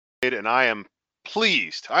and I am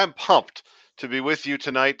pleased. I am pumped to be with you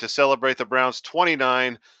tonight to celebrate the Browns'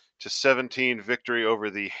 29-17 victory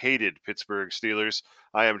over the hated Pittsburgh Steelers.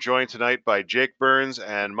 I am joined tonight by Jake Burns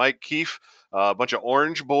and Mike Keefe, a bunch of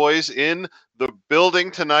Orange boys in the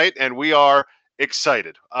building tonight, and we are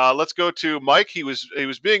excited. Let's go to Mike. He was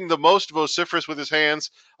being the most vociferous with his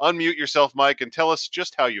hands. Unmute yourself, Mike, and tell us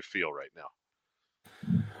just how you feel right now.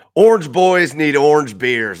 Orange boys need orange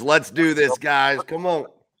beers. Let's do this, guys. Come on.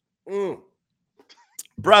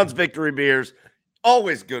 Browns victory beers.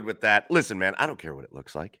 Always good with that. Listen, man, I don't care what it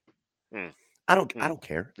looks like. I don't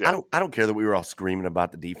care. Yeah. I don't care that we were all screaming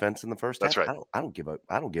about the defense in the first half. That's right. I don't give a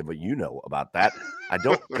about that. I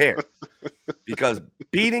don't care. Because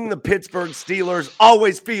beating the Pittsburgh Steelers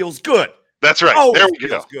always feels good. That's right. Always there we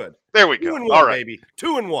feels go. Good. There we go. 2-1, all right. baby.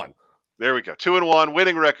 2-1. There we go. 2-1,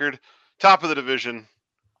 winning record, top of the division.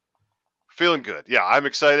 Feeling good. Yeah, I'm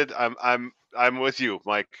excited. I'm with you,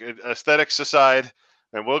 Mike. Aesthetics aside,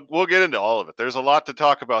 and we'll get into all of it. There's a lot to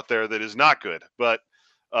talk about there that is not good, but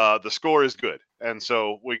the score is good, and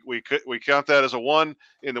so we count that as a 1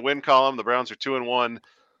 in the win column. The Browns are 2-1,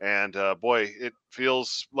 and boy, it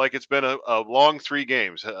feels like it's been a long 3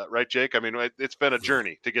 games, right, Jake? I mean, it's been a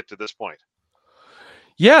journey to get to this point.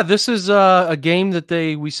 Yeah, this is a game that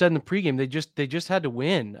we said in the pregame they just had to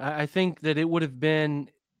win. I think that it would have been,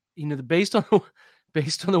 based on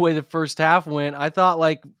the way the first half went, I thought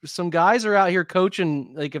like some guys are out here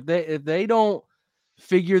coaching. Like if they don't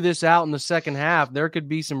figure this out in the second half, there could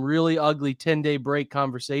be some really ugly 10-day break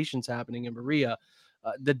conversations happening in Maria.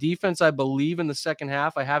 The defense, I believe, in the second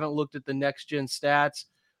half, I haven't looked at the next gen stats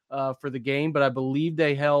for the game, but I believe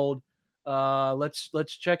they held.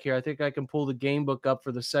 Let's check here. I think I can pull the game book up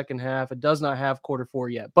for the second half. It does not have quarter 4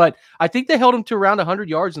 yet, but I think they held them to around 100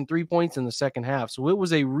 yards and 3 points in the second half. So it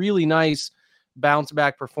was a really nice bounce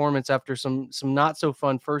back performance after some not so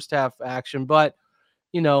fun first half action. But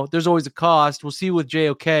there's always a cost. We'll see with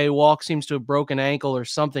JOK. Walk seems to have broken ankle or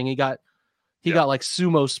something. He got like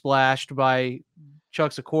sumo splashed by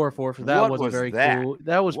Chuck Sikorafor. For that wasn't very cool.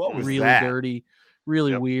 That was really dirty.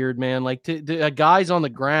 Really weird, man. Like guys on the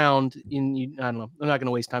ground I don't know. I'm not going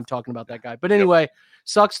to waste time talking about that guy. But anyway,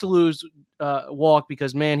 sucks to lose Walk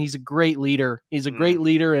because, man, he's a great leader. He's a great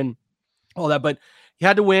leader and all that. But you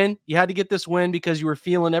had to win. You had to get this win because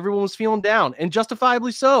everyone was feeling down, and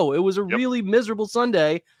justifiably so. It was a really miserable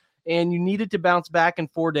Sunday, and you needed to bounce back in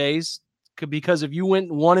 4 days because if you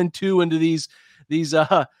went 1-2 into these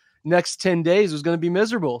next 10 days, was going to be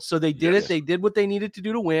miserable. So they did it. They did what they needed to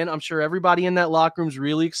do to win. I'm sure everybody in that locker room is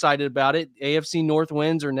really excited about it. AFC North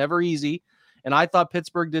wins are never easy. And I thought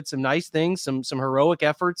Pittsburgh did some nice things, some heroic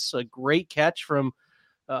efforts, a great catch from,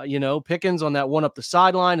 Pickens on that one up the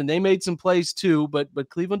sideline. And they made some plays too, but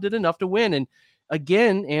Cleveland did enough to win. And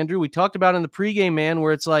again, Andrew, we talked about in the pregame, man,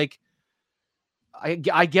 where it's like,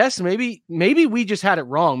 I guess maybe we just had it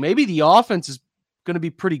wrong. Maybe the offense is going to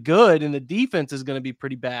be pretty good and the defense is going to be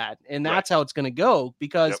pretty bad. And that's how it's going to go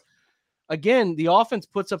because again, the offense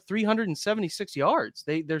puts up 376 yards.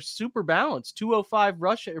 They're super balanced, 205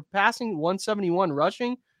 rushing or passing, 171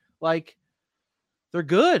 rushing. Like they're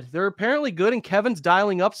good. They're apparently good. And Kevin's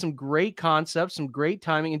dialing up some great concepts, some great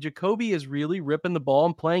timing. And Jacoby is really ripping the ball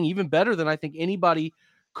and playing even better than I think anybody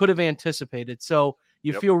could have anticipated. So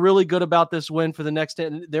you feel really good about this win for the next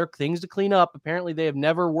 10. There are things to clean up. Apparently they have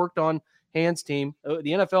never worked on hands team. The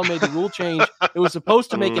NFL made the rule change. It was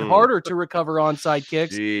supposed to make it harder to recover onside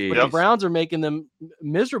kicks, but the Browns are making them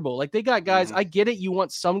miserable. Like they got guys, I get it. You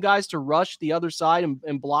want some guys to rush the other side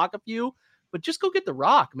and block a few, but just go get the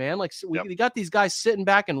rock, man. Like we got these guys sitting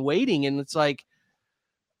back and waiting, and it's like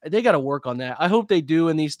they got to work on that. I hope they do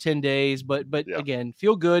in these 10 days, but again,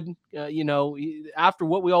 feel good. After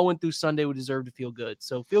what we all went through Sunday, we deserve to feel good.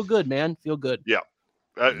 So feel good, man. Feel good. Yeah.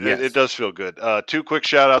 It does feel good. 2 quick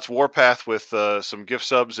shout-outs. Warpath with some gift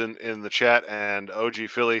subs in the chat, and OG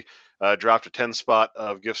Philly dropped a 10 spot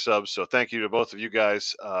of gift subs. So thank you to both of you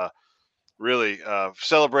guys. Really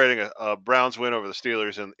celebrating a Browns win over the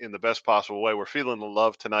Steelers in the best possible way. We're feeling the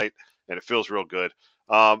love tonight, and it feels real good.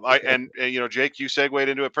 Jake, you segued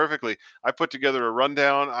into it perfectly. I put together a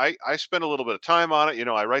rundown. I spent a little bit of time on it.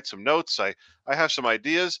 I write some notes. I have some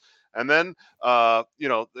ideas. And then,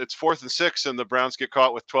 it's 4th and 6, and the Browns get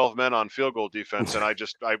caught with 12 men on field goal defense. And I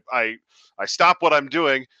stop what I'm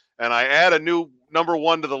doing, and I add a new number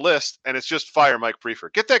 1 to the list, and it's just fire Mike Prefer.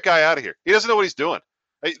 Get that guy out of here. He doesn't know what he's doing.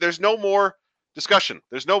 There's no more discussion.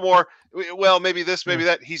 There's no more, well, maybe this, maybe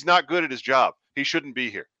that. He's not good at his job. He shouldn't be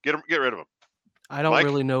here. Get rid of him. I don't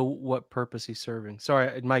really know what purpose he's serving.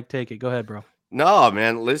 Sorry, Mike, take it. Go ahead, bro. No,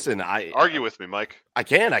 man. Listen, I argue with me, Mike. I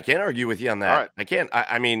can't argue with you on that. All right. I can't.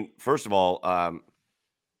 I mean, first of all,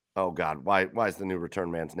 Oh God, why is the new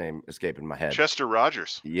return man's name escaping my head? Chester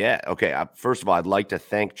Rogers. Yeah. Okay. First of all, I'd like to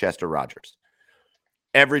thank Chester Rogers.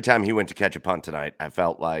 Every time he went to catch a punt tonight, I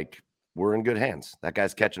felt like we're in good hands. That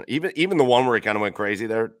guy's catching even the one where he kind of went crazy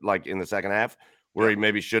there, like in the second half, where he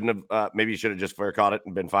maybe shouldn't have. Maybe he should have just fair caught it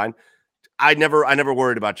and been fine. I never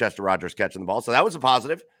worried about Chester Rogers catching the ball, so that was a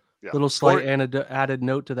positive. Yeah. Little slight added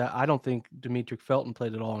note to that. I don't think Demetric Felton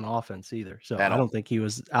played at all on offense either. So I don't think he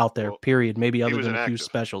was out there, period. Maybe other than a few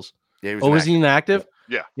specials. Yeah, was he inactive?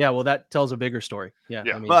 Yeah. Yeah, well, that tells a bigger story. Yeah.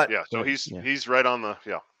 Yeah. I mean, so he's right on the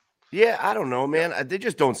Yeah, I don't know, man. They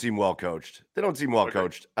just don't seem well coached. They don't seem well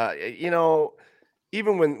coached.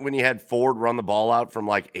 Even when you had Ford run the ball out from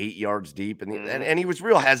like 8 yards deep, and he was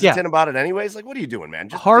real hesitant about it anyways. Like, what are you doing, man?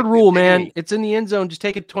 Just hard rule, man. It's in the end zone. Just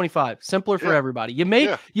take it 25. Simpler for everybody. You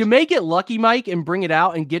may get lucky, Mike, and bring it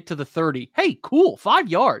out and get to the 30. Hey, cool, 5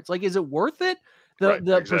 yards. Like, is it worth it?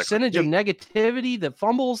 The percentage of negativity, the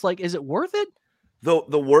fumbles, like, is it worth it?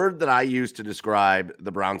 The word that I use to describe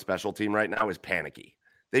the Brown special team right now is panicky.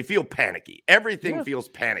 They feel panicky. Everything feels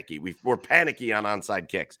panicky. We're panicky on onside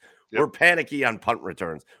kicks. Yep. We're panicky on punt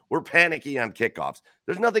returns. We're panicky on kickoffs.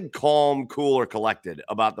 There's nothing calm, cool, or collected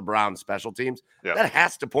about the Browns special teams. Yep. That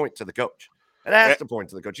has to point to the coach. It has to point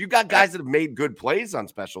to the coach. You got guys that have made good plays on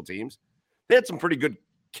special teams. They had some pretty good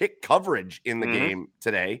kick coverage in the game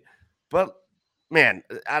today. But, man,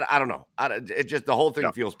 I don't know. It just the whole thing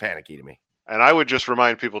feels panicky to me. And I would just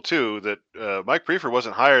remind people, too, that Mike Prefer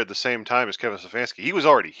wasn't hired the same time as Kevin Stefanski. He was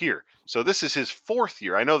already here. So this is his 4th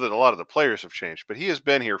year. I know that a lot of the players have changed, but he has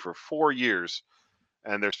been here for 4 years,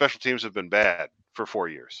 and their special teams have been bad for 4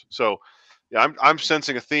 years. So yeah, I'm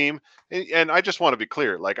sensing a theme. And I just want to be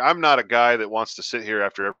clear. Like, I'm not a guy that wants to sit here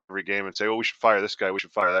after every game and say, oh, we should fire this guy, we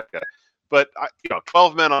should fire that guy. But,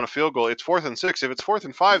 12 men on a field goal, it's 4th and 6. If it's 4th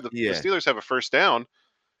and 5, the Steelers have a first down.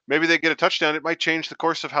 Maybe they get a touchdown. It might change the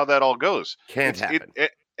course of how that all goes. Can't happen.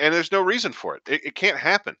 And there's no reason for it. It can't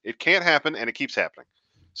happen. It can't happen, and it keeps happening.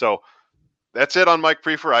 So that's it on Mike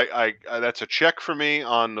Prefer. I that's a check for me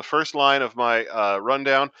on the first line of my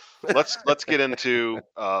rundown. Let's get into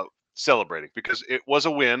celebrating, because it was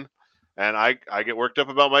a win, and I get worked up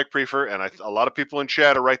about Mike Prefer, and a lot of people in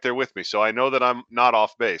chat are right there with me, so I know that I'm not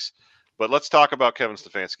off base. But let's talk about Kevin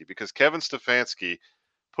Stefanski, because Kevin Stefanski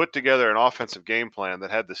put together an offensive game plan that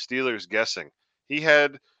had the Steelers guessing. He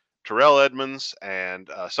had Terrell Edmonds and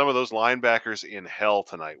some of those linebackers in hell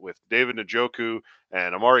tonight, with David Njoku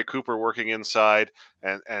and Amari Cooper working inside,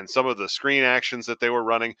 and some of the screen actions that they were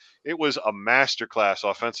running. It was a masterclass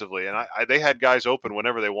offensively, and they had guys open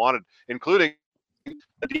whenever they wanted, including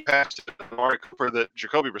a deep pass to Amari Cooper that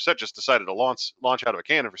Jacoby Brissett just decided to launch out of a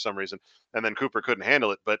cannon for some reason, and then Cooper couldn't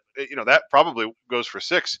handle it. But that probably goes for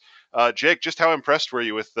 6. Jake, just how impressed were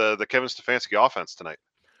you with the Kevin Stefanski offense tonight?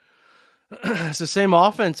 It's the same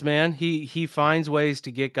offense, man. He finds ways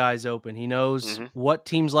to get guys open. He knows what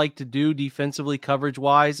teams like to do defensively, coverage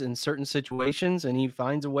wise, in certain situations, and he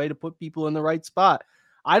finds a way to put people in the right spot.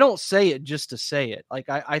 I don't say it just to say it. Like,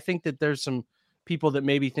 I think that there's some people that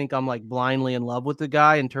maybe think I'm like blindly in love with the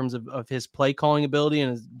guy in terms of his play calling ability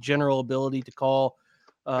and his general ability to call,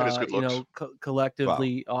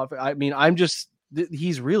 collectively off. I mean,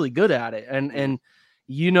 he's really good at it. And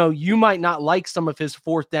you might not like some of his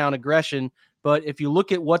 4th down aggression, but if you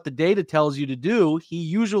look at what the data tells you to do, he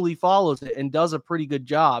usually follows it and does a pretty good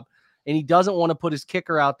job. And he doesn't want to put his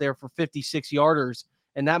kicker out there for 56-yarders.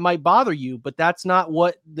 And that might bother you, but that's not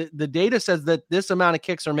what the data says, that this amount of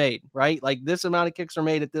kicks are made, right? Like, this amount of kicks are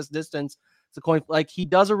made at this distance. It's a coin. Like, he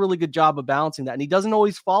does a really good job of balancing that. And he doesn't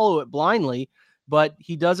always follow it blindly, but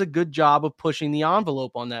he does a good job of pushing the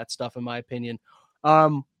envelope on that stuff, in my opinion.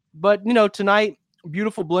 But tonight,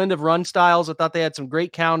 beautiful blend of run styles. I thought they had some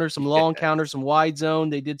great counters, some long counters, some wide zone.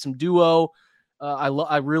 They did some duo.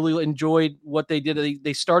 I really enjoyed what they did.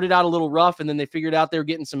 They started out a little rough, and then they figured out they were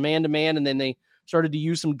getting some man-to-man, and then they started to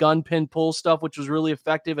use some gun pin pull stuff, which was really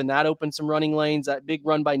effective, and that opened some running lanes. That big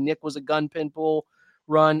run by Nick was a gun pin pull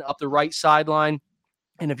run up the right sideline.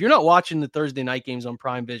 And if you're not watching the Thursday night games on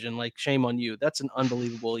Prime Vision, like, shame on you. That's an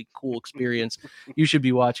unbelievably cool experience. You should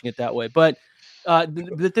be watching it that way. But then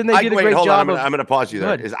they did a great job. I'm going to pause you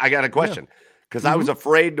there. I got a question, because I was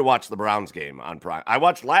afraid to watch the Browns game on Prime. I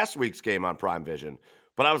watched last week's game on Prime Vision,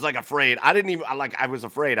 but I was afraid. I was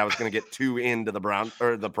afraid I was going to get too into the Browns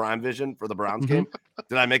or the Prime Vision for the Browns game.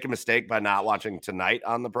 Did I make a mistake by not watching tonight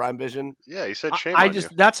on the Prime Vision? Yeah, you said shame on you.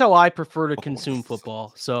 That's how I prefer to consume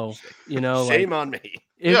football. So, shame on me.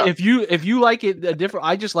 If you like it different,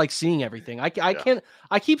 I just like seeing everything. I can't.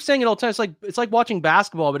 I keep saying it all the time. It's like watching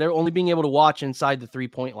basketball, but only being able to watch inside the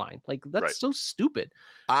 3-point line. Like that's so stupid.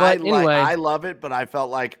 But anyway, I love it, but I felt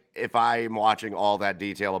like if I'm watching all that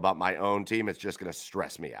detail about my own team, it's just going to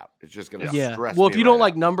stress me out. It's just going to stress me. Well, if you don't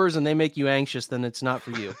like numbers and they make you anxious, then it's not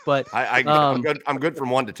for you. But I'm good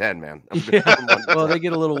from 1 to 10, man. Well, they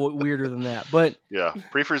get a little weirder than that, but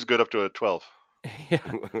Prefer's good up to a 12. Yeah.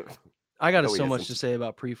 I got so much to say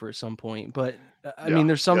about Prefer at some point, but I mean,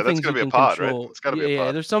 there's some things you can control. Right? It's gotta be a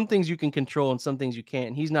pod. There's some things you can control and some things you can't.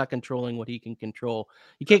 And he's not controlling what he can control.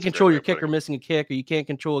 You can't control your kicker missing a kick, or you can't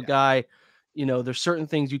control a guy. There's certain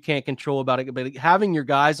things you can't control about it. But having your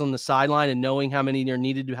guys on the sideline and knowing how many are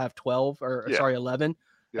needed to have 12 or 11,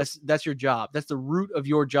 that's your job. That's the root of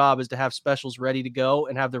your job, is to have specials ready to go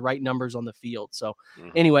and have the right numbers on the field. So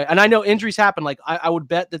anyway, and I know injuries happen. Like I would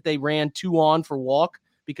bet that they ran 2 on for Walk,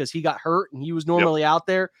 because he got hurt and he was normally out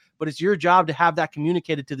there, but it's your job to have that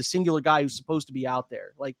communicated to the singular guy who's supposed to be out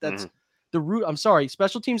there. Like that's the root. I'm sorry.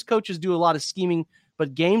 Special teams coaches do a lot of scheming,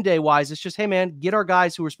 but game day wise, it's just, hey man, get our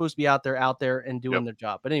guys who are supposed to be out there and doing their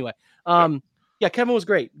job. But anyway, Kevin was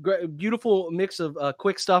great. Beautiful mix of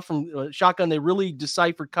quick stuff from shotgun. They really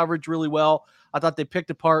deciphered coverage really well. I thought they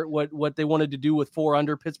picked apart what they wanted to do with 4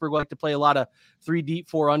 under. Pittsburgh liked to play a lot of 3 deep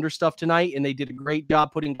 4 under stuff tonight, and they did a great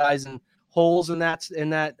job putting guys in holes in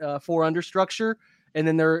that 4 under structure. And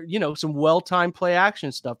then there, some well-timed play action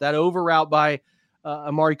stuff. That over route by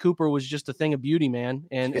Amari Cooper was just a thing of beauty, man.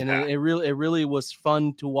 And it really was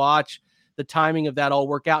fun to watch the timing of that all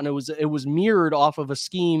work out. And it was mirrored off of a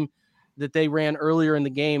scheme that they ran earlier in the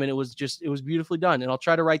game. And it was beautifully done. And I'll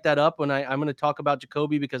try to write that up when I'm going to talk about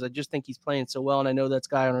Jacoby, because I just think he's playing so well. And I know that's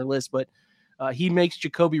guy on our list, but he makes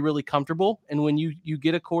Jacoby really comfortable. And when you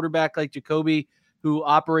get a quarterback like Jacoby, who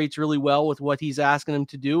operates really well with what he's asking him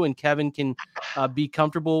to do, and Kevin can be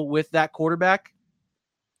comfortable with that quarterback,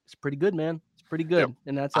 it's pretty good, man. It's pretty good,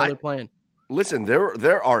 and that's how they're playing. Listen,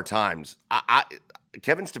 there are times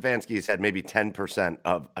Kevin Stefanski has had maybe 10%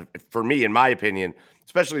 of, for me, in my opinion,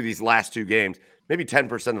 especially these last 2 games, maybe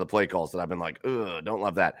 10% of the play calls that I've been like, ugh, don't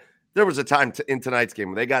love that. There was a time in tonight's game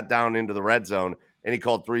when they got down into the red zone and he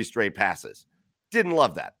called 3 straight passes. Didn't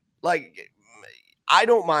love that. Like, I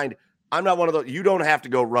don't mind. I'm not one of those. You don't have to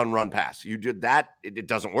go run, pass. You did that. It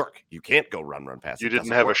doesn't work. You can't go run, pass. You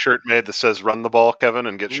didn't have a shirt made that says "Run the ball, Kevin,"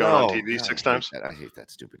 and get shown on TV 6 times. I hate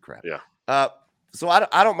that stupid crap. Yeah. So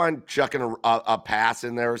I don't mind chucking a pass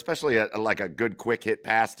in there, especially like a good quick hit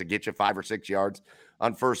pass to get you 5 or 6 yards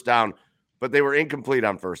on first down. But they were incomplete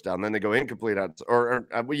on first down. Then they go incomplete on, or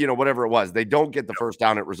whatever it was. They don't get the first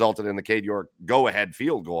down. It resulted in the Cade York go-ahead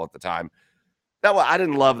field goal at the time. I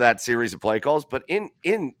didn't love that series of play calls, but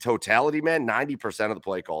in totality, man, 90% of the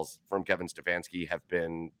play calls from Kevin Stefanski have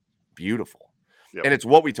been beautiful. Yep. And it's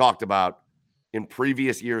what we talked about in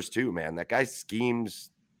previous years too, man. That guy schemes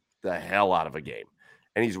the hell out of a game.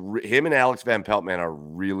 And him and Alex Van Pelt, man, are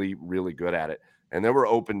really, really good at it. And there were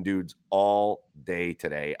open dudes all day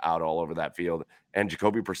today out all over that field. And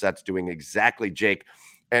Jacoby Brissett's doing exactly, Jake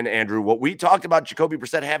and Andrew, what we talked about Jacoby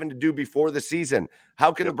Brissett having to do before the season.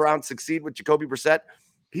 How can the Browns succeed with Jacoby Brissett?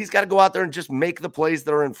 He's got to go out there and just make the plays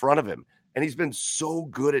that are in front of him. And he's been so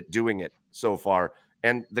good at doing it so far.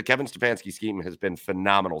 And the Kevin Stefanski scheme has been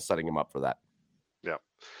phenomenal setting him up for that. Yeah,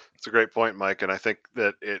 it's a great point, Mike. And I think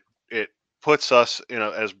that it puts us,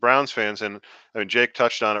 as Browns fans, and I mean, Jake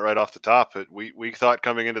touched on it right off the top. We thought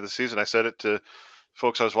coming into the season, I said it to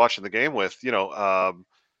folks I was watching the game with,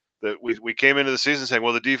 that we came into the season saying,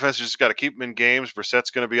 well, the defense just got to keep them in games.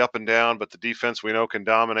 Brissett's going to be up and down, but the defense we know can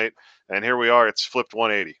dominate. And here we are. It's flipped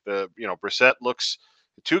 180. Brissett looks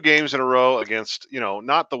 2 games in a row against,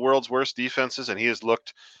 not the world's worst defenses, and he has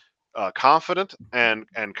looked confident and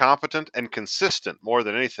competent and consistent more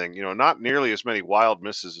than anything. Not nearly as many wild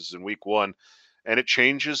misses as in week 1. And it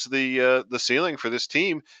changes the ceiling for this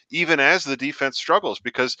team, even as the defense struggles.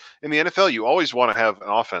 Because in the NFL, you always want to have an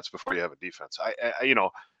offense before you have a defense.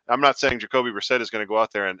 I'm not saying Jacoby Brissett is going to go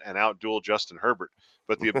out there and outduel Justin Herbert,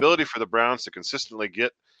 but the ability for the Browns to consistently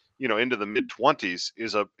get, into the mid-20s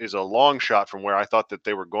is a long shot from where I thought that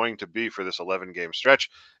they were going to be for this 11-game stretch,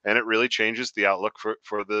 and it really changes the outlook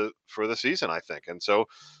for the season, I think. And so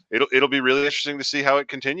it'll be really interesting to see how it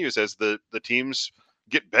continues as the teams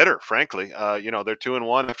get better. Frankly, they're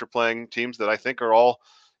 2-1 after playing teams that I think are all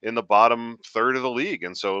in the bottom third of the league,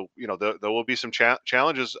 and so there will be some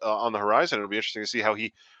challenges on the horizon. It'll be interesting to see how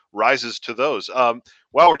he rises to those.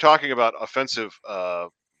 While we're talking about offensive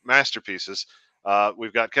masterpieces,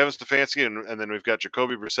 we've got Kevin Stefanski, and then we've got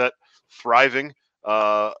Jacoby Brissett thriving,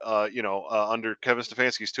 under Kevin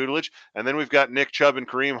Stefanski's tutelage, and then we've got Nick Chubb and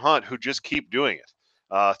Kareem Hunt who just keep doing it.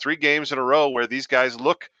 3 games in a row where these guys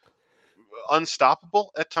look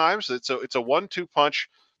unstoppable at times. It's a 1-2 punch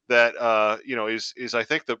that is I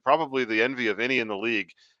think probably the envy of any in the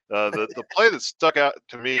league. The play that stuck out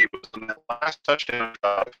to me was on that last touchdown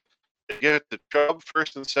drive. They get the Chubb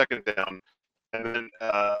first and second down, and then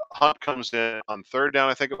Hunt comes in on third down,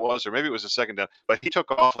 I think it was, or maybe it was a second down. But he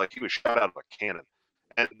took off like he was shot out of a cannon.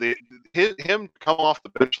 And him come off the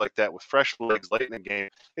bench like that with fresh legs late in the game,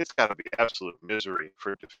 it's got to be absolute misery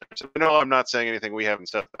for defense. I know I'm not saying anything we haven't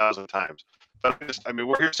said 1,000 times, but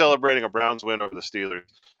we're here celebrating a Browns win over the Steelers,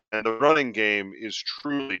 and the running game is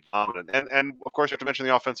truly dominant. And of course, you have to mention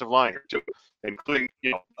the offensive line here too, including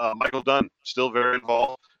Michael Dunn still very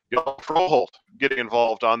involved. Froholt getting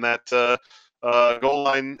involved on that goal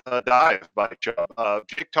line dive by Chubb.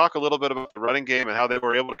 Jake, talk a little bit about the running game and how they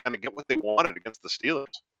were able to kind of get what they wanted against the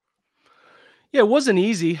Steelers. Yeah, it wasn't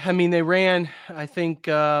easy. I mean, they ran, I think,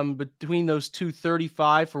 between those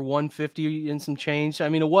 235 for 150 and some change. I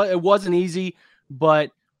mean, it wasn't easy,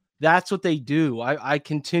 but that's what they do. I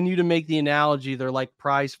continue to make the analogy. They're like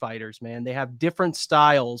prize fighters, man. They have different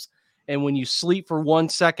styles. And when you sleep for 1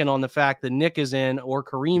 second on the fact that Nick is in or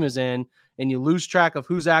Kareem is in, and you lose track of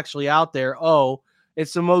who's actually out there,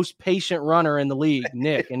 it's the most patient runner in the league,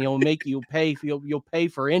 Nick, and he'll make you pay. You'll pay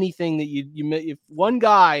for anything that you if one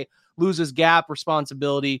guy loses gap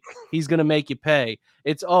responsibility, he's going to make you pay.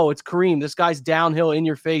 It's Kareem. This guy's downhill in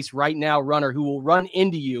your face right now runner who will run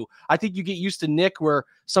into you. I think you get used to Nick where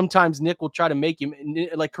sometimes Nick will try to make you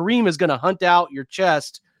like Kareem is going to hunt out your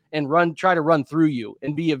chest and try to run through you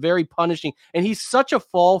and be a very punishing. And he's such a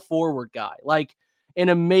fall forward guy, like an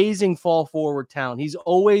amazing fall forward talent. He's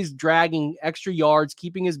always dragging extra yards,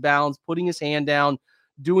 keeping his balance, putting his hand down,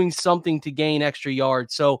 doing something to gain extra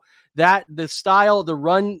yards. So that the style, the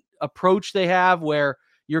run approach they have where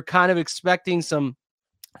you're kind of expecting some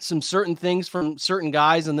certain things from certain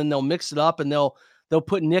guys, and then they'll mix it up and they'll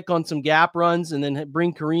put Nick on some gap runs and then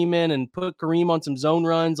bring Kareem in and put Kareem on some zone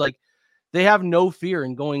runs. Like they have no fear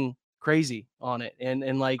in going crazy on it.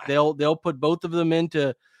 And like they'll put both of them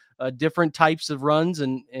into different types of runs.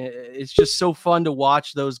 And it's just so fun to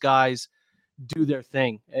watch those guys do their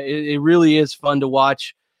thing. It really is fun to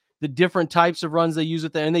watch the different types of runs they use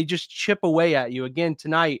with them, and they just chip away at you. Again,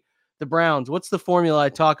 tonight, the Browns, what's the formula I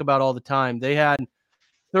talk about all the time? They had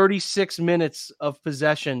 36 minutes of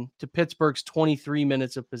possession to Pittsburgh's 23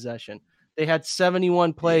 minutes of possession. They had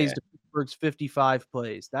 71 plays to Pittsburgh's 55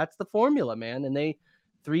 plays. That's the formula, man. And they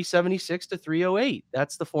 376 to 308.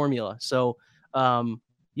 That's the formula. So,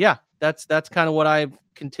 that's kind of what I've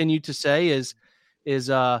continued to say is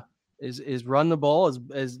run the ball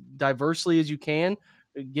as diversely as you can,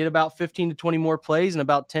 get about 15 to 20 more plays and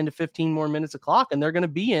about 10 to 15 more minutes of clock. And they're going to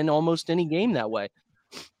be in almost any game that way.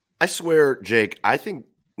 I swear, Jake, I think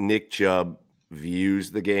Nick Chubb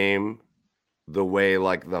views the game the way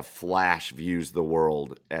like the Flash views the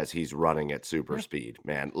world as he's running at super speed,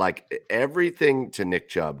 man. Like everything to Nick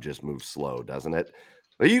Chubb just moves slow, doesn't it?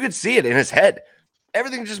 You can see it in his head.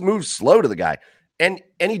 Everything just moves slow to the guy. And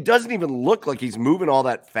he doesn't even look like he's moving all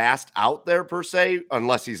that fast out there per se,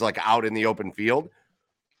 unless he's like out in the open field.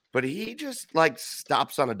 But he just like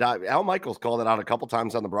stops on a dime. Al Michaels called it out a couple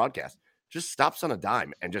times on the broadcast. Just stops on a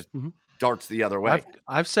dime and just darts the other way.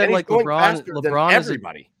 I've said like LeBron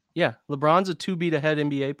everybody. LeBron's a 2 beat ahead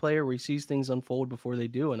NBA player where he sees things unfold before they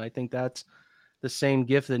do. And I think that's the same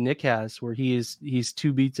gift that Nick has, where he's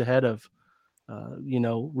 2 beats ahead of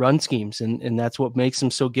run schemes. And that's what makes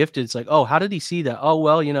him so gifted. It's like, oh, how did he see that? Oh,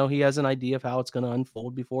 well, he has an idea of how it's going to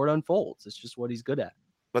unfold before it unfolds. It's just what he's good at.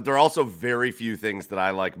 But there are also very few things that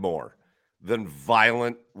I like more than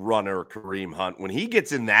violent runner Kareem Hunt. When he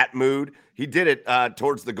gets in that mood, he did it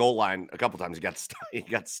towards the goal line a couple times. He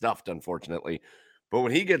got stuffed, unfortunately. But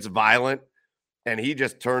when he gets violent and he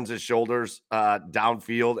just turns his shoulders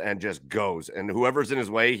downfield and just goes, and whoever's in his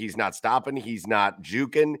way, he's not stopping. He's not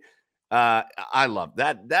juking. I love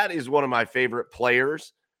that. That is one of my favorite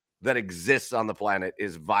players that exists on the planet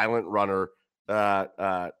is violent runner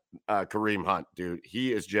Kareem Hunt, dude.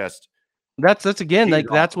 He is just that's again like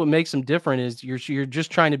awesome. That's what makes him different is you're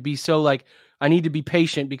just trying to be so like I need to be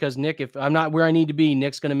patient because Nick, if I'm not where I need to be,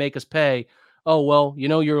 Nick's going to make us pay. Oh well,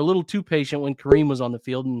 you're a little too patient when Kareem was on the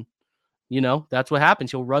field, and that's what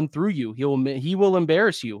happens. He'll run through you. He will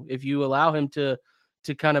embarrass you if you allow him to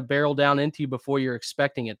kind of barrel down into you before you're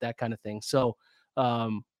expecting it, that kind of thing. So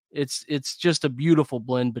it's just a beautiful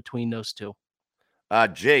blend between those two.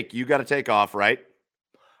 Jake, you got to take off, right?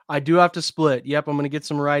 I do have to split. Yep, I'm going to get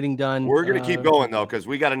some writing done. We're going to keep going, though, because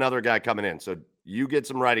we got another guy coming in. So you get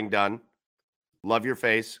some writing done. Love your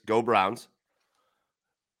face. Go Browns.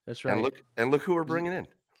 That's right. And look who we're bringing in.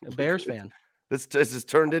 A Bears fan. This is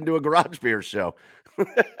turned into a garage beer show.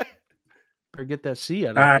 Better get that C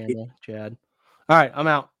out of the camera, Chad. All right, I'm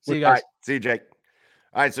out. See you guys. All right, see you, Jake.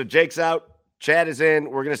 All right, so Jake's out. Chad is in.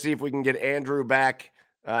 We're going to see if we can get Andrew back.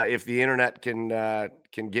 If the internet can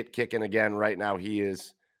get kicking again. Right now, he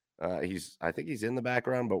is. I think he's in the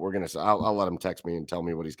background, but we're gonna. I'll let him text me and tell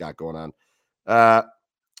me what he's got going on.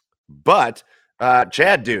 But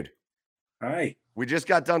Chad, dude. Hi. We just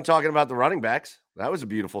got done talking about the running backs. That was a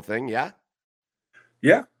beautiful thing. Yeah.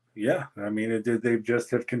 Yeah. I mean, they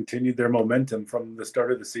just have continued their momentum from the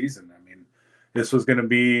start of the season. I mean, this was going to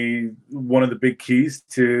be one of the big keys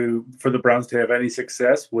for the Browns to have any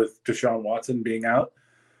success with Deshaun Watson being out.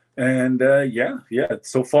 And yeah.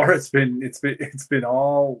 So far, it's been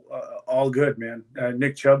all good, man.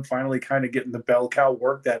 Nick Chubb finally kind of getting the bell cow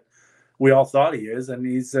work that we all thought he is, and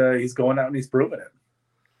he's going out and he's proving it.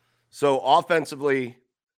 So offensively,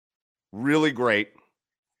 really great.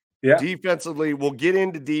 Yeah. Defensively, we'll get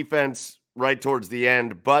into defense right towards the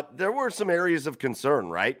end, but there were some areas of concern,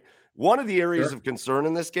 right? One of the areas of concern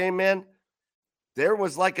in this game, man, there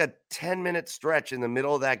was like a 10-minute stretch in the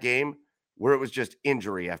middle of that game where it was just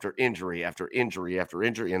injury after injury after injury after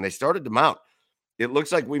injury, and they started to mount. It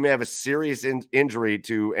looks like we may have a serious injury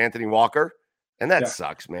to Anthony Walker, and that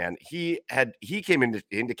sucks, man. He came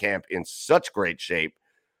into camp in such great shape.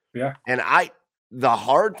 Yeah. And the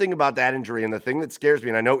hard thing about that injury and the thing that scares me,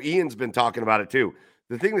 and I know Ian's been talking about it too,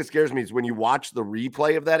 the thing that scares me is when you watch the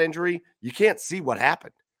replay of that injury, you can't see what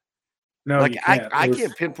happened. No, like you can't. I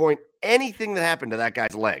can't pinpoint anything that happened to that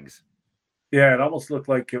guy's legs. Yeah, it almost looked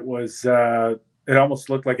like it was. It almost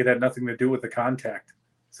looked like it had nothing to do with the contact.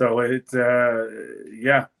 So it's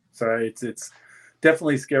So it's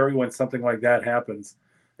definitely scary when something like that happens,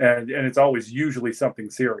 and it's always usually something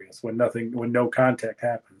serious when no contact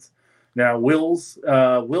happens. Now Wills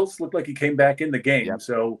looked like he came back in the game,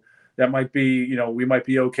 so that might be we might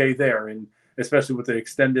be okay there, and especially with the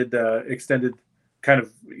extended kind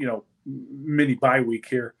of mini bye week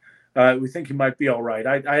here. We think he might be all right.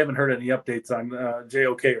 I haven't heard any updates on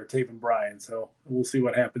JOK or Taven Bryan, so we'll see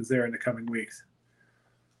what happens there in the coming weeks.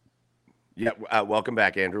 Yeah, welcome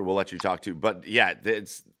back, Andrew. We'll let you talk too. But yeah,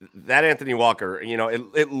 it's that Anthony Walker.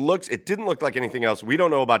 It didn't look like anything else. We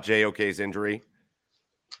don't know about JOK's injury,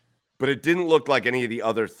 but it didn't look like any of the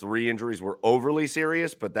other three injuries were overly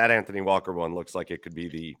serious. But that Anthony Walker one looks like it could be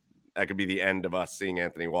the end of us seeing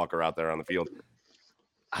Anthony Walker out there on the field.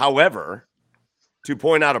 However, to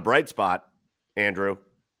point out a bright spot, Andrew,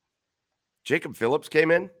 Jacob Phillips came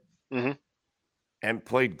in and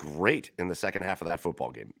played great in the second half of that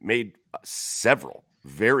football game. Made several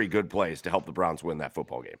very good plays to help the Browns win that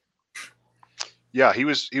football game. Yeah, he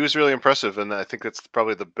was really impressive, and I think that's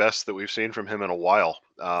probably the best that we've seen from him in a while.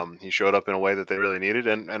 He showed up in a way that they really needed,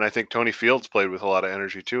 and I think Tony Fields played with a lot of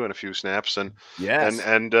energy too in a few snaps, and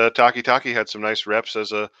Taki had some nice reps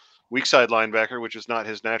as a weak side linebacker, which is not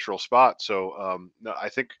his natural spot. So no, I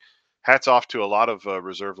think hats off to a lot of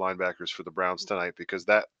reserve linebackers for the Browns tonight, because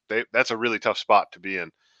that's a really tough spot to be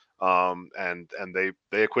in. And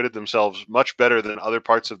they acquitted themselves much better than other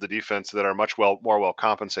parts of the defense that are much more well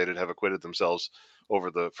compensated have acquitted themselves over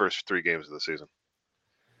the first 3 games of the season.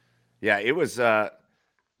 Yeah, it was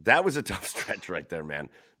that was a tough stretch right there, man.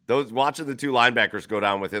 Watching the two linebackers go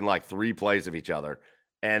down within like 3 plays of each other,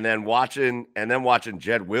 and then watching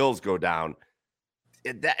Jed Wills go down.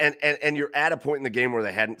 And you're at a point in the game where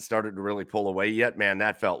they hadn't started to really pull away yet, man.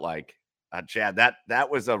 That felt like Chad. That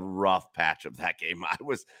was a rough patch of that game.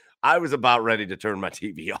 I was about ready to turn my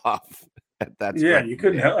TV off at that. Yeah, you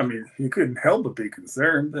couldn't help. I mean, you couldn't help but be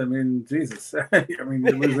concerned. I mean, Jesus. I mean,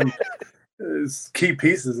 you're losing key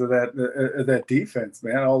pieces of that defense,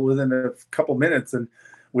 man, all within a couple minutes, and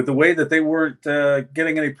with the way that they weren't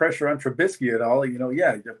getting any pressure on Trubisky at all.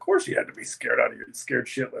 Yeah, of course you had to be scared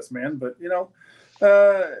shitless, man. But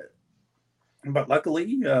but luckily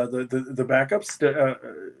the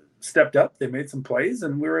backups stepped up. They made some plays,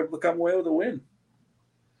 and we were able to come away with a win.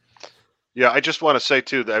 Yeah, I just want to say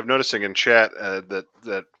too that I'm noticing in chat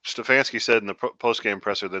that Stefanski said in the post-game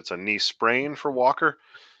presser that it's a knee sprain for Walker.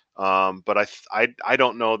 But I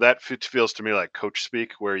don't know. That feels to me like coach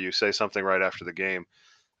speak, where you say something right after the game,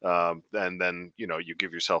 and then you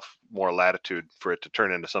give yourself more latitude for it to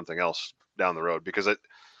turn into something else down the road. Because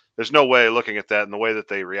there's no way, looking at that and the way that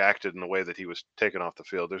they reacted and the way that he was taken off the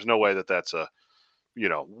field, there's no way that that's a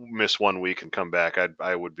miss 1 week and come back.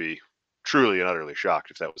 I would be truly and utterly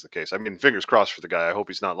shocked if that was the case. I mean, fingers crossed for the guy. I hope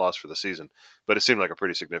he's not lost for the season, but it seemed like a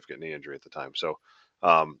pretty significant knee injury at the time. So,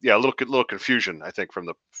 yeah, a little confusion, I think, from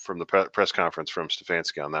the press conference from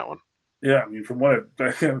Stefanski on that one. Yeah, I mean, from what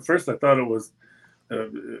at first I thought it was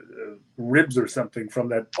ribs or something from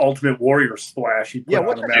that Ultimate Warrior splash he put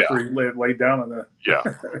on him after he laid down on the. Yeah.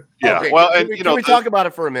 Okay, well, can we talk about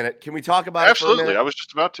it for a minute? Can we talk about it for a minute? Absolutely. I was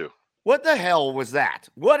just about to. What the hell was that?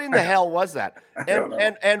 What in the hell was that?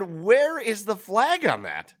 And where is the flag on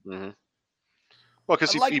that? Mm-hmm. Well,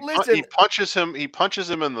 because he punches him. He punches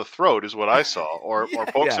him in the throat, is what I saw, or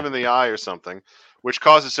pokes him in the eye or something, which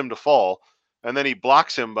causes him to fall, and then he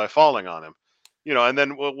blocks him by falling on him. And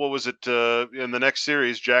then what was it in the next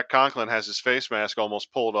series? Jack Conklin has his face mask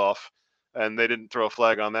almost pulled off, and they didn't throw a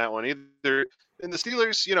flag on that one either. And the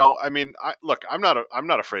Steelers, I'm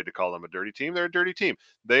not afraid to call them a dirty team. They're a dirty team.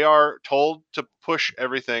 They are told to push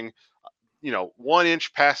everything, 1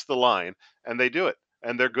 inch past the line, and they do it,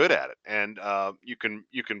 and they're good at it. And you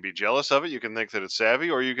can be jealous of it. You can think that it's savvy,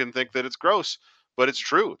 or you can think that it's gross, but it's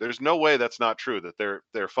true. There's no way that's not true. That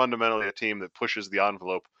they're fundamentally a team that pushes the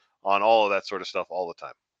envelope on all of that sort of stuff all the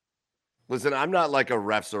time. Listen, I'm not like a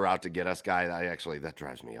refs are out to get us guy. That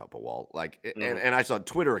drives me up a wall. And I saw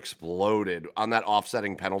Twitter exploded on that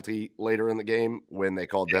offsetting penalty later in the game when they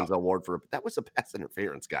called Denzel Ward that was a pass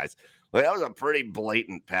interference, guys. That was a pretty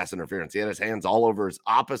blatant pass interference. He had his hands all over his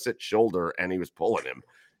opposite shoulder and he was pulling him.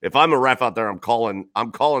 If I'm a ref out there, I'm calling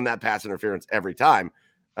that pass interference every time.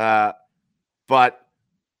 But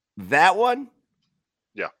that one,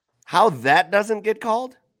 how that doesn't get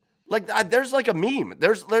called? There's like a meme.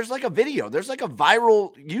 There's like a video. There's like a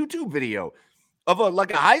viral YouTube video of a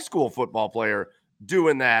high school football player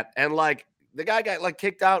doing that, and the guy got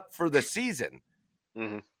kicked out for the season.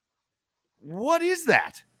 Mm-hmm. What is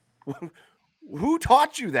that? Who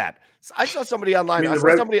taught you that? I saw somebody online. I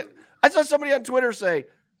saw somebody on Twitter say,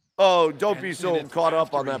 "Oh, don't be so caught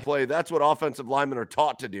up on that play. That's what offensive linemen are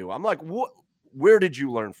taught to do." I'm like, what? Where did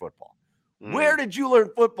you learn football? Mm-hmm. Where did you learn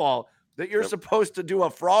football? That you're supposed to do a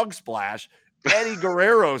frog splash, Eddie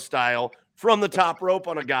Guerrero style, from the top rope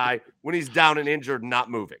on a guy when he's down and injured and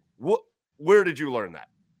not moving. Where did you learn that?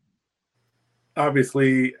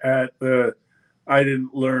 Obviously, I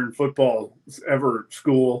didn't learn football ever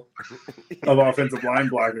school of offensive line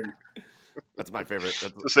blocking. That's my favorite.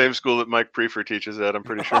 That's the same school that Mike Prefer teaches at, I'm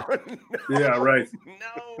pretty sure. Oh, no. Yeah, right.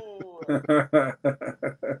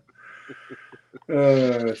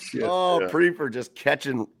 No. Shit. Prefer just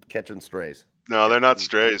catching strays. No, they're not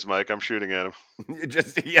strays, Mike. I'm shooting at them.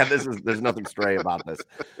 There's nothing stray about this.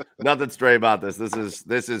 Nothing stray about this.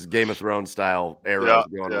 This is Game of Thrones style arrows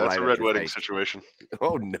going right. It's a red wedding situation.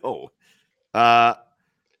 Oh no. All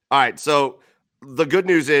right. So the good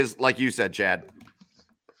news is, like you said, Chad,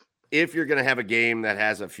 if you're going to have a game that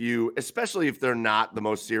has a few, especially if they're not the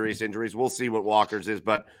most serious injuries, we'll see what Walker's is,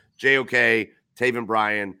 but JOK, Taven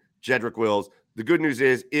Bryan, Jedrick Wills. The good news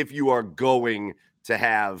is if you are going to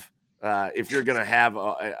have, if you're going to have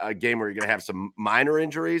a game where you're going to have some minor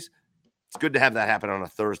injuries, it's good to have that happen on a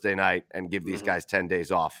Thursday night and give these guys 10 days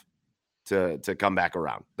off to come back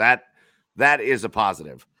around. That is a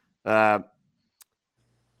positive.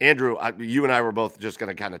 Andrew, you and I were both just going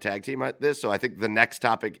to kind of tag team at this. So I think the next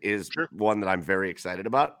topic is one that I'm very excited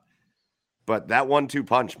about. But that 1-2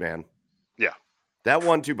 punch, man. Yeah. That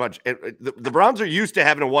 1-2 punch. The Browns are used to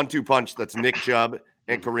having a 1-2 punch that's Nick Chubb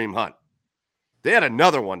and Kareem Hunt. They had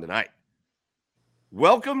another one tonight.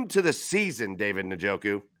 Welcome to the season, David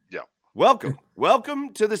Njoku. Yeah.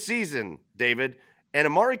 Welcome to the season, David. And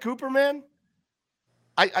Amari Cooper, man.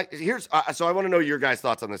 So I want to know your guys'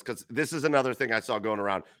 thoughts on this, because this is another thing I saw going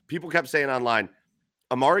around. People kept saying online,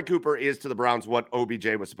 Amari Cooper is to the Browns what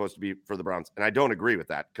OBJ was supposed to be for the Browns. And I don't agree with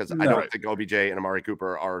that, because I don't think OBJ and Amari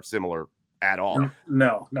Cooper are similar at all.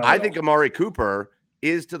 No. I think Amari Cooper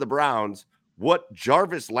is to the Browns what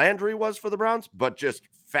Jarvis Landry was for the Browns, but just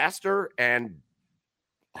faster and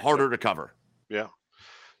harder to cover. Yeah.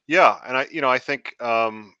 Yeah. And I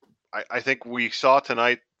think we saw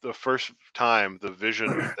tonight the first time the vision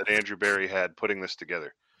that Andrew Berry had putting this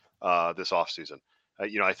together this offseason.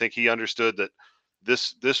 I think he understood that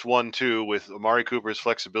this 1-2 with Amari Cooper's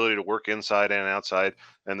flexibility to work inside and outside,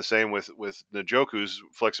 and the same with Njoku's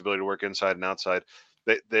flexibility to work inside and outside,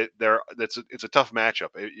 it's a tough matchup.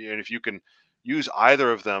 And if you can use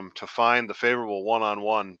either of them to find the favorable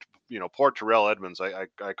one-on-one, poor Terrell Edmonds, I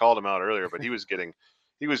called him out earlier, but he was getting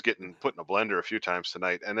put in a blender a few times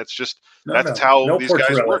tonight. And it's just, how these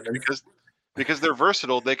guys work, because they're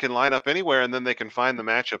versatile. They can line up anywhere, and then they can find the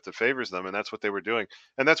matchup that favors them. And that's what they were doing.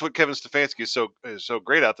 And that's what Kevin Stefanski is so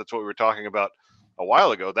great at. That's what we were talking about a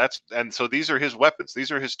while ago. And so these are his weapons.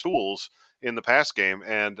 These are his tools in the pass game.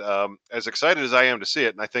 And as excited as I am to see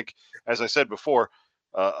it, and I think, as I said before,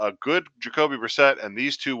 a good Jacoby Brissett and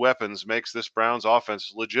these two weapons makes this Browns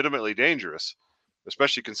offense legitimately dangerous,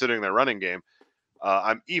 especially considering their running game.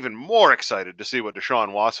 I'm even more excited to see what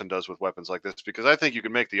Deshaun Watson does with weapons like this, because I think you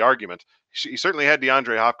can make the argument. He certainly had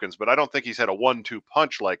DeAndre Hopkins, but I don't think he's had a 1-2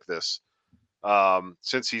 punch like this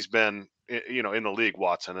since he's been, in the league,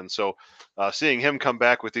 Watson. And so seeing him come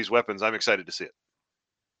back with these weapons, I'm excited to see it.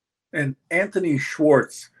 And Anthony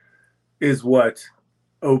Schwartz is what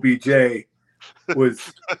OBJ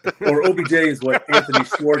was, or OBJ is what Anthony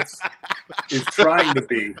Schwartz is trying to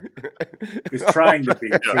be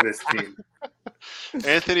for this team.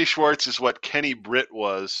 Anthony Schwartz is what Kenny Britt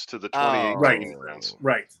was to the 2018 Browns.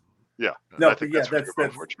 Right. Yeah. No, but yeah, that's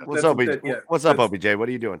what's up, OBJ? What's up, OBJ? What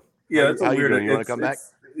are you doing? Yeah, that's how a weird. You want to come back?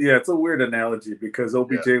 Yeah, it's a weird analogy because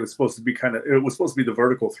OBJ was supposed to be it was supposed to be the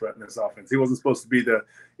vertical threat in this offense. He wasn't supposed to be the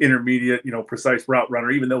intermediate, precise route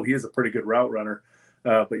runner, even though he is a pretty good route runner.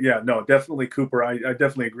 But yeah, no, definitely Cooper. I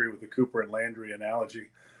definitely agree with the Cooper and Landry analogy.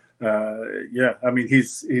 Yeah, I mean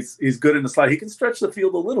he's good in the slot. He can stretch the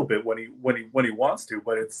field a little bit when he wants to,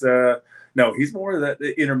 but it's no, he's more of that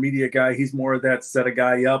intermediate guy. He's more of that set a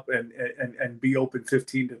guy up and be open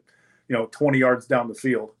 15 to 20 yards down the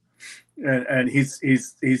field. And he's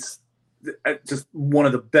just one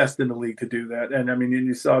of the best in the league to do that. And I mean, and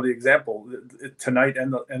you saw the example tonight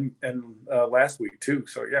and last week too.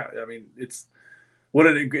 So yeah, I mean,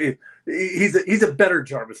 he's a better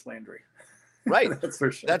Jarvis Landry. Right. That's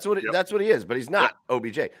for sure. That's what he is, but he's not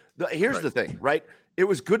OBJ. Here's the thing, right? It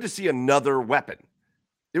was good to see another weapon.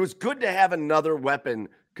 It was good to have another weapon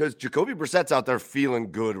because Jacoby Brissett's out there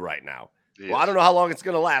feeling good right now. Well, I don't know how long it's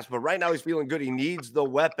going to last, but right now he's feeling good. He needs the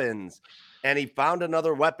weapons, and he found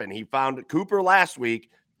another weapon. He found Cooper last week,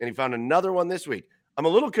 and he found another one this week. I'm a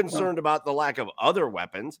little concerned about the lack of other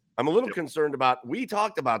weapons. I'm a little concerned about – we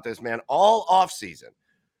talked about this, man, all offseason,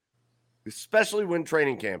 especially when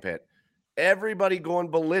training camp hit. Everybody going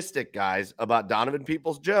ballistic, guys, about Donovan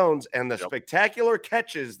Peoples-Jones and the spectacular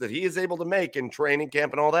catches that he is able to make in training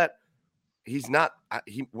camp and all that. He's not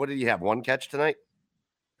 – what did he have, one catch tonight?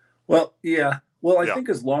 Well, yeah. Well, I think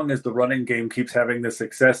as long as the running game keeps having the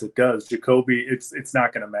success it does, Jacoby, it's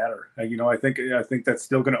not going to matter. I think that's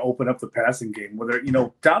still going to open up the passing game. Whether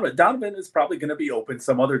Donovan is probably going to be open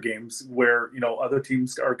some other games where other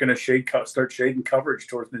teams are going to start shading coverage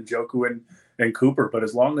towards Njoku and Cooper. But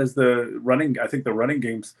as long as the running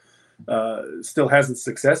games still has the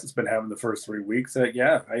success it's been having the first 3 weeks, I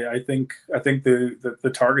think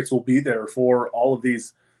the targets will be there for all of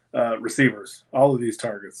these receivers, all of these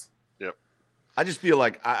targets. I feel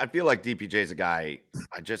like DPJ is a guy.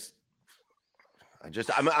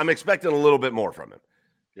 I'm expecting a little bit more from him.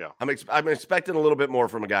 Yeah, I'm expecting a little bit more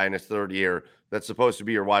from a guy in his third year that's supposed to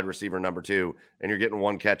be your wide receiver number 2, and you're getting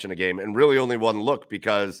one catch in a game and really only one look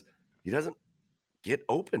because he doesn't get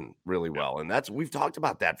open really well, and we've talked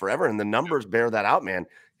about that forever, and the numbers bear that out, man.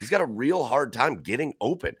 He's got a real hard time getting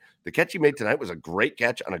open. The catch he made tonight was a great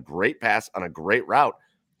catch on a great pass on a great route.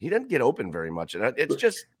 He doesn't get open very much, and it's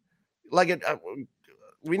just.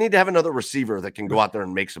 We need to have another receiver that can go out there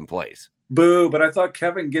and make some plays. Boo, but I thought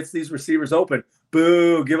Kevin gets these receivers open.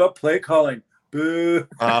 Boo, give up play calling. Boo.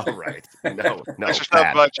 All right. No. Thanks for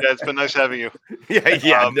stopping by, Chad. It's been nice having you.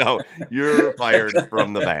 No, you're fired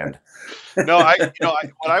from the band. No,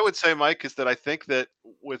 what I would say, Mike, is that I think that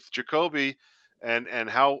with Jacoby and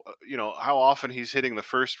how often he's hitting the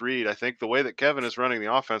first read, I think the way that Kevin is running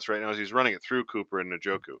the offense right now is he's running it through Cooper and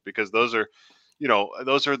Njoku, because those are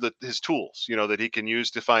his tools, that he can use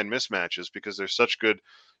to find mismatches, because they're such good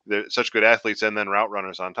athletes and then route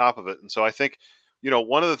runners on top of it. And so I think,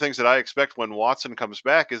 one of the things that I expect when Watson comes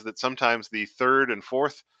back is that sometimes the third and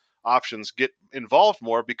fourth options get involved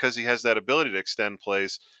more, because he has that ability to extend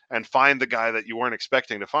plays and find the guy that you weren't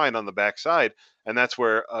expecting to find on the backside. And that's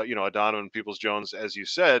where, a Donovan Peoples-Jones, as you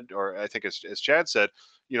said, or I think as Chad said,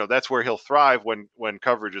 that's where he'll thrive when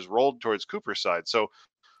coverage is rolled towards Cooper's side. So,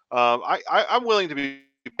 I'm willing to be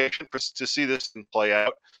patient to see this play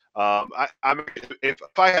out.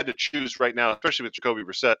 If I had to choose right now, especially with Jacoby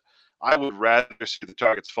Brissett, I would rather see the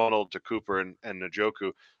targets funneled to Cooper and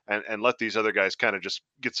Njoku and let these other guys kind of just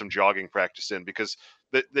get some jogging practice in, because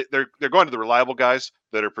they're going to the reliable guys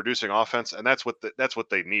that are producing offense, and that's what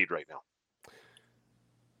they need right now.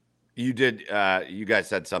 You did. You guys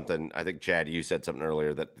said something. I think, Chad, you said something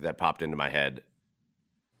earlier that popped into my head.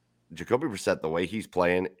 Jacoby Brissett, the way he's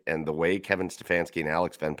playing and the way Kevin Stefanski and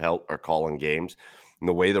Alex Van Pelt are calling games and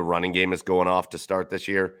the way the running game is going off to start this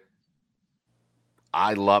year,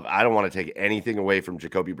 I don't want to take anything away from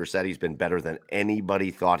Jacoby Brissett. He's been better than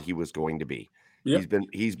anybody thought he was going to be. Yep.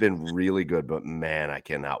 He's been really good, but man, I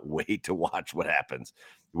cannot wait to watch what happens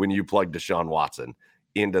when you plug Deshaun Watson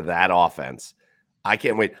into that offense. I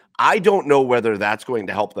can't wait. I don't know whether that's going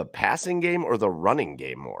to help the passing game or the running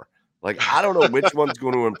game more. Like, I don't know which one's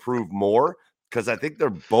going to improve more, because I think they're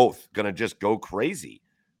both going to just go crazy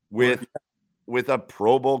with a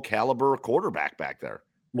Pro Bowl caliber quarterback back there.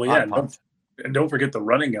 Well, yeah, and don't forget the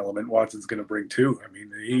running element Watson's going to bring too. I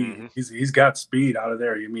mean, he's got speed out of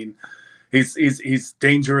there. I mean, he's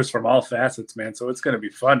dangerous from all facets, man. So it's going to be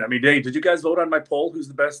fun. I mean, Dave, did you guys vote on my poll? Who's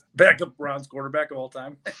the best backup Browns quarterback of all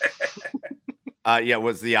time?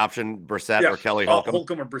 Was the option Brissett or Kelly Holcomb?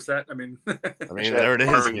 Holcomb or Brissett. I mean, there it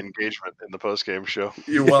is. Engagement in the postgame show.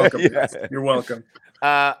 You're welcome. You're welcome.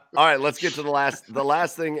 All right, let's get to the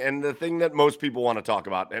last thing, and the thing that most people want to talk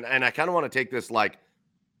about, and I kind of want to take this like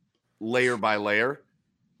layer by layer.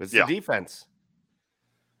 It's the defense.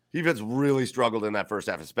 Defense really struggled in that first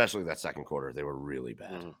half, especially that second quarter. They were really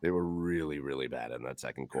bad. They were really, really bad in that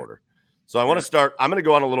second quarter. So I want to start. I'm going to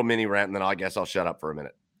go on a little mini rant, and then I guess I'll shut up for a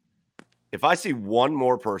minute. If I see one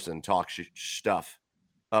more person talk stuff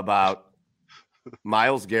about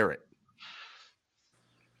Myles Garrett,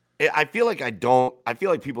 I feel like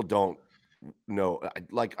people don't know.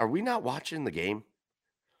 Like, are we not watching the game?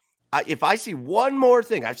 If I see one more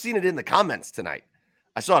thing, I've seen it in the comments tonight.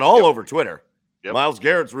 I saw it all over Twitter. Yep. Myles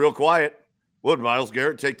Garrett's real quiet. Would Myles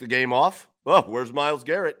Garrett take the game off? Oh, where's Myles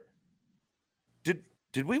Garrett?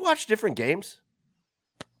 Did we watch different games?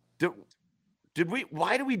 Did we?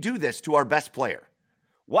 Why do we do this to our best player?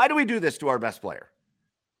 Why do we do this to our best player?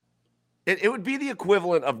 It would be the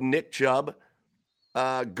equivalent of Nick Chubb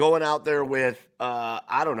going out there with,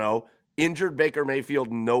 I don't know, injured Baker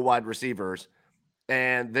Mayfield, no wide receivers,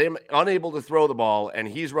 and them unable to throw the ball, and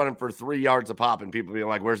he's running for 3 yards a pop, and people being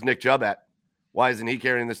like, where's Nick Chubb at? Why isn't he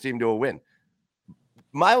carrying this team to a win?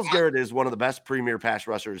 Myles Garrett is one of the best premier pass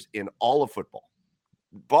rushers in all of football,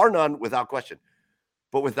 bar none, without question.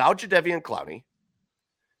 But without Jadeveon Clowney,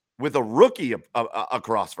 with a rookie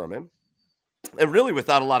across from him, and really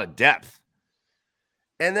without a lot of depth,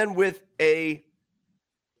 and then with a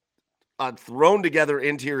thrown together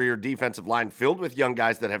interior defensive line filled with young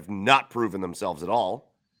guys that have not proven themselves at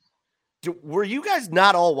all, were you guys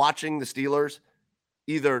not all watching the Steelers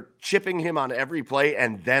either chipping him on every play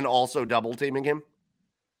and then also double teaming him?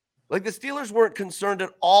 Like, the Steelers weren't concerned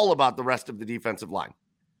at all about the rest of the defensive line,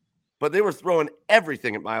 but they were throwing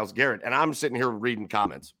everything at Myles Garrett. And I'm sitting here reading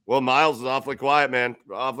comments. Well, Myles is awfully quiet, man.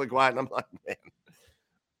 Awfully quiet. And I'm like, man,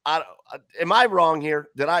 am I wrong here?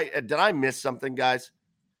 Did I miss something, guys?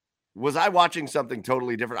 Was I watching something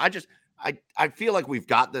totally different? I feel like we've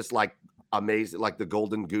got this like amazing, like the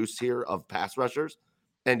golden goose here of pass rushers.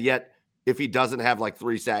 And yet, if he doesn't have like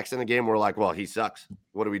 3 sacks in a game, we're like, well, he sucks.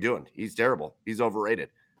 What are we doing? He's terrible. He's overrated.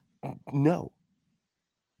 No.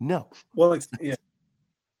 Well,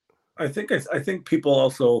 I think people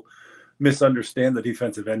also misunderstand the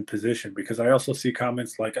defensive end position, because I also see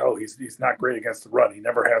comments like, oh, he's not great against the run. He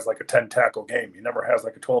never has like a 10 tackle game. He never has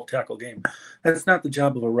like a 12 tackle game. That's not the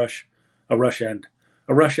job of a rush end.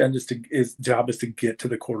 A rush end his job is to get to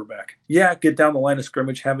the quarterback. Yeah, get down the line of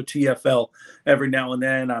scrimmage, have a TFL every now and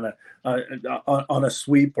then on a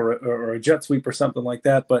sweep or a jet sweep or something like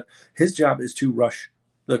that. But his job is to rush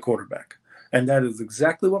the quarterback. And that is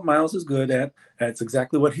exactly what Myles is good at. That's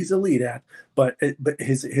exactly what he's elite at. But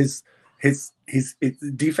his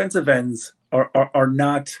defensive ends are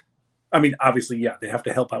not. I mean, obviously, yeah, they have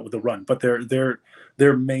to help out with the run, but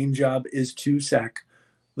their main job is to sack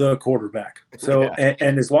the quarterback. So,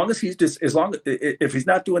 and as long as if he's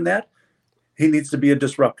not doing that, he needs to be a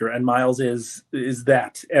disruptor, and Myles is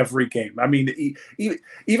that every game. I mean,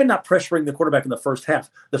 even not pressuring the quarterback in the first half,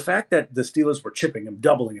 the fact that the Steelers were chipping him,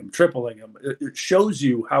 doubling him, tripling him, it shows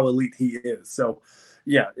you how elite he is. So,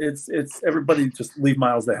 yeah, it's everybody just leave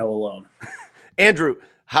Myles the hell alone. Andrew,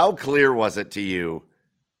 how clear was it to you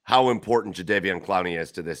how important Jadeveon Clowney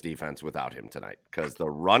is to this defense without him tonight? Because the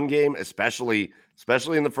run game, especially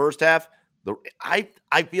in the first half, I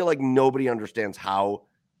feel like nobody understands how.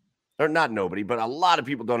 Or not nobody, but a lot of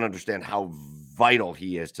people don't understand how vital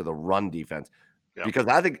he is to the run defense. Yep. Because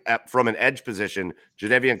I think from an edge position,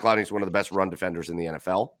 Jadeveon Clowney is one of the best run defenders in the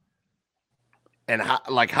NFL. And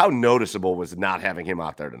how noticeable was not having him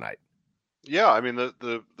out there tonight? Yeah, I mean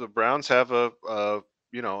the Browns have a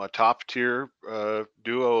top tier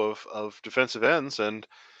duo of defensive ends, and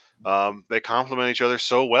they complement each other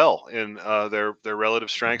so well in their relative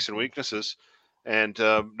strengths and weaknesses. And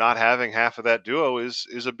not having half of that duo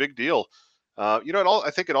is a big deal. I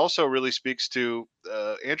think it also really speaks to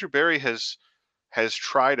Andrew Berry has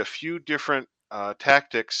tried a few different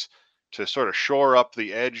tactics to sort of shore up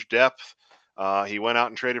the edge depth. He went out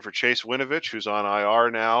and traded for Chase Winovich, who's on IR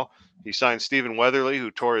now. He signed Stephen Weatherly, who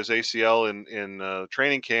tore his ACL in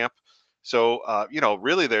training camp. So,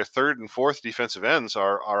 really their third and fourth defensive ends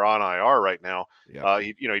are on IR right now. Yep.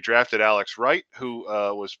 He drafted Alex Wright, who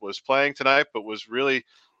was playing tonight, but was really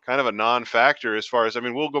kind of a non-factor as far as,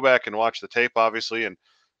 we'll go back and watch the tape, obviously, and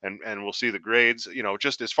we'll see the grades.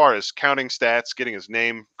 Just as far as counting stats, getting his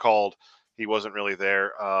name called, he wasn't really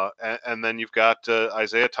there. And then you've got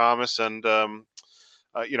Isaiah Thomas and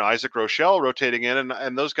Isaac Rochelle rotating in,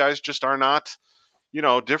 and those guys just are not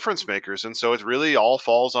difference makers. And so it really all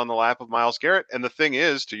falls on the lap of Myles Garrett. And the thing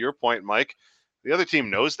is, to your point, Mike, the other team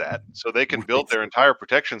knows that. So they can build their entire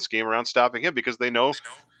protection scheme around stopping him because they know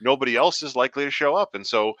nobody else is likely to show up. And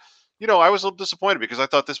so, I was a little disappointed because I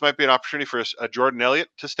thought this might be an opportunity for a Jordan Elliott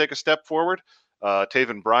to take a step forward,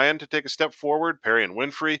 Taven Bryan to take a step forward, Perry and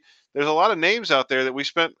Winfrey. There's a lot of names out there that we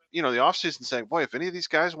spent, the offseason saying, boy, if any of these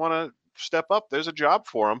guys want to step up, there's a job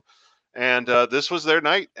for them. And this was their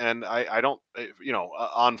night. And I don't,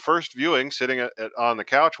 on first viewing, sitting on the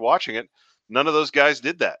couch watching it, none of those guys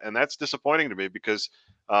did that. And that's disappointing to me because,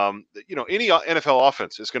 any NFL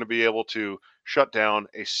offense is going to be able to shut down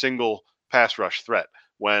a single pass rush threat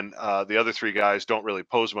when the other three guys don't really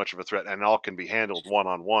pose much of a threat and all can be handled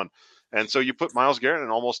one-on-one. And so you put Myles Garrett in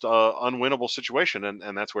an almost unwinnable situation,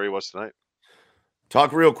 and that's where he was tonight.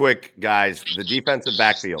 Talk real quick, guys. The defensive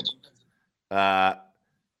backfield.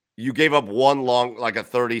 You gave up one long, like a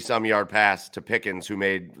 30-some yard pass to Pickens, who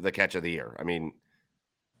made the catch of the year.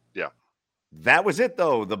 Yeah. That was it,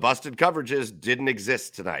 though. The busted coverages didn't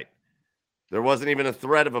exist tonight. There wasn't even a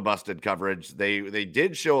threat of a busted coverage. They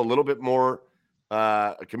did show a little bit more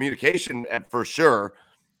communication, for sure,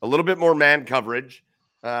 a little bit more man coverage,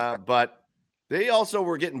 but they also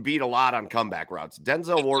were getting beat a lot on comeback routes.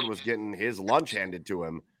 Denzel Ward was getting his lunch handed to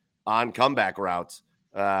him on comeback routes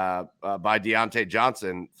by Deontay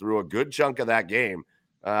Johnson through a good chunk of that game.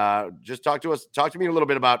 Just talk to me a little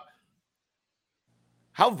bit about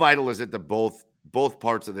how vital is it that both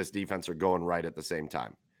parts of this defense are going right at the same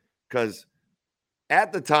time? Because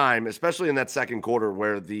at the time, especially in that second quarter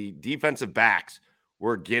where the defensive backs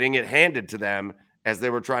were getting it handed to them as they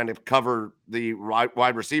were trying to cover the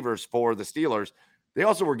wide receivers for the Steelers, they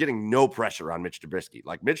also were getting no pressure on Mitch Trubisky.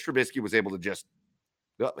 Like, Mitch Trubisky was able to just,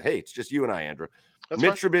 hey, it's just you and I, Andrew.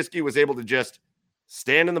 Mitch Trubisky was able to just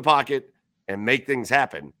stand in the pocket and make things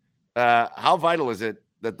happen. How vital is it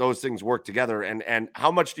that those things work together? And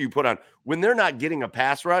how much do you put on when they're not getting a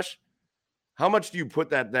pass rush? How much do you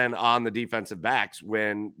put that then on the defensive backs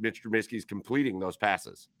when Mitch Trubisky is completing those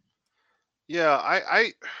passes? Yeah,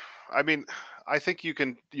 I mean, I think you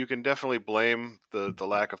can definitely blame the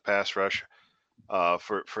lack of pass rush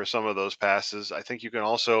for some of those passes. I think you can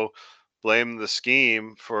also blame the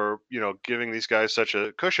scheme for giving these guys such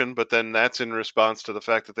a cushion, but then that's in response to the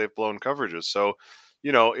fact that they've blown coverages. So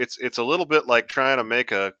it's a little bit like trying to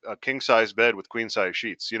make a king size bed with queen size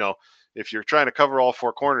sheets. If you're trying to cover all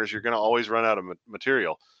four corners, you're going to always run out of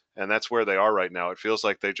material, and that's where they are right now. It feels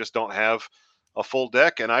like they just don't have a full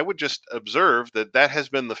deck, and I would just observe that has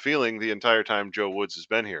been the feeling the entire time Joe Woods has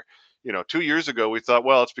been here. 2 years ago we thought,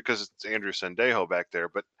 well, it's because it's Andrew Sendejo back there,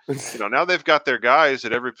 but now they've got their guys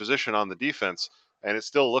at every position on the defense, and it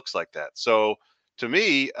still looks like that. So to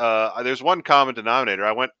me, there's one common denominator.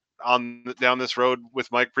 I went down this road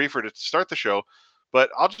with Mike Prefer to start the show, but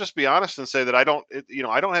I'll just be honest and say that I don't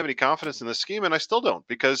have any confidence in this scheme, and I still don't,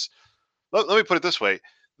 because let me put it this way.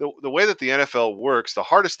 The way that the NFL works, the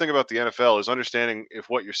hardest thing about the NFL is understanding if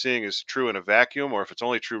what you're seeing is true in a vacuum or if it's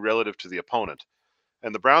only true relative to the opponent.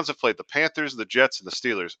 And the Browns have played the Panthers, the Jets, and the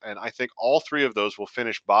Steelers, and I think all three of those will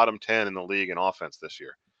finish bottom 10 in the league in offense this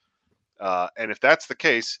year. And if that's the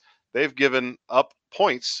case, they've given up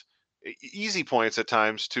points, easy points at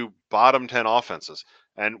times, to bottom 10 offenses.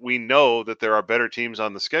 And we know that there are better teams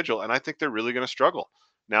on the schedule, and I think they're really going to struggle.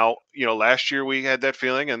 Now, last year we had that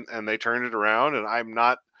feeling, and they turned it around, and I'm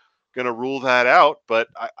not going to rule that out. But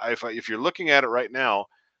if you're looking at it right now,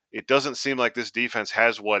 it doesn't seem like this defense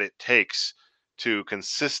has what it takes to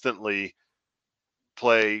consistently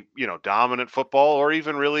play, dominant football or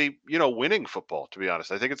even really, winning football, to be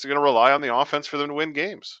honest. I think it's going to rely on the offense for them to win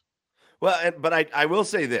games. Well, but I will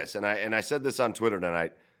say this, and I said this on Twitter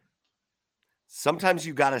tonight. Sometimes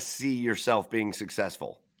you got to see yourself being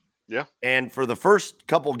successful. Yeah. And for the first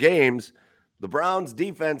couple games, the Browns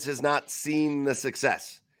defense has not seen the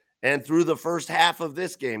success. And through the first half of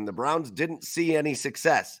this game, the Browns didn't see any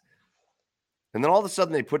success. And then all of a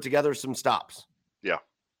sudden they put together some stops. Yeah.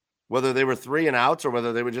 Whether they were 3 and outs or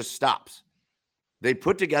whether they were just stops. They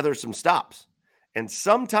put together some stops. And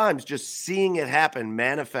sometimes just seeing it happen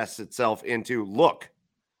manifests itself into, look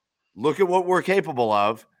at what we're capable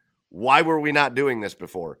of. Why were we not doing this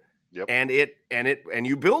before? Yep. And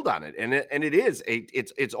you build on it. And it is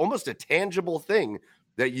it's almost a tangible thing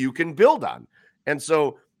that you can build on. And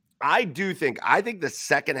so I think the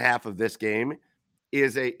second half of this game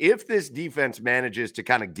is if this defense manages to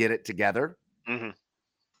kind of get it together,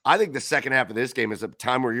 I think the second half of this game is a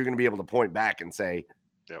time where you're going to be able to point back and say,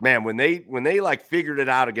 man, when they like figured it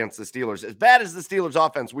out against the Steelers, as bad as the Steelers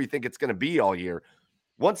offense we think it's going to be all year,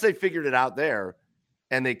 once they figured it out there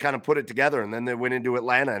and they kind of put it together, and then they went into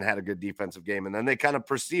Atlanta and had a good defensive game, and then they kind of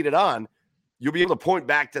proceeded on, you'll be able to point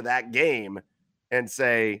back to that game and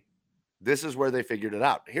say, this is where they figured it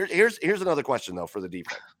out. Here's another question though for the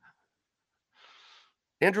defense.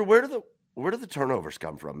 Andrew, where do the turnovers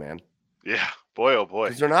come from, man? Yeah, boy, oh boy.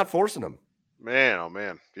 Because they're not forcing them. Man, oh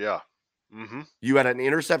man, yeah. You had an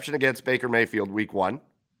interception against Baker Mayfield week 1.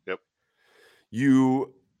 Yep.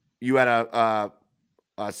 You had a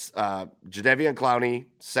Jadeveon Clowney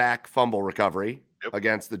sack fumble recovery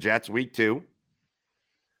against the Jets week 2.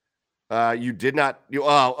 You did not.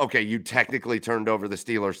 You technically turned over the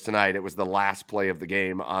Steelers tonight. It was the last play of the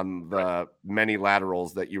game on the many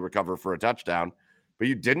laterals that you recover for a touchdown, but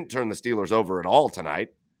you didn't turn the Steelers over at all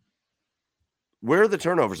tonight. Where are the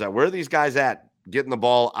turnovers at? Where are these guys at getting the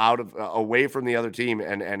ball away from the other team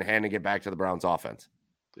and handing it back to the Browns offense?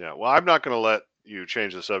 Yeah. Well, I'm not going to let you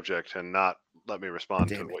change the subject and not let me respond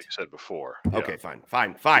to what you said before. Okay, fine.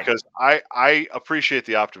 Because I appreciate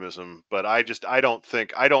the optimism, but I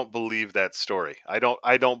don't believe that story. I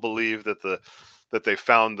don't believe that they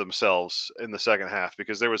found themselves in the second half,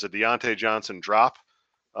 because there was a Deontay Johnson drop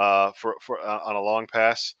for on a long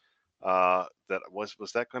pass. That was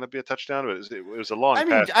that going to be a touchdown? It was a long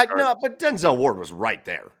pass. No, but Denzel Ward was right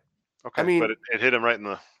there. Okay, I mean, but it hit him right in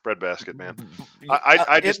the breadbasket, man.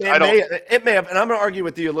 It may have, and I'm going to argue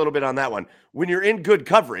with you a little bit on that one. When you're in good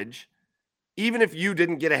coverage, even if you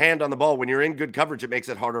didn't get a hand on the ball, when you're in good coverage, it makes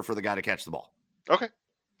it harder for the guy to catch the ball. Okay,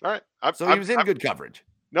 all right. He was in good coverage.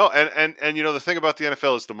 No, and the thing about the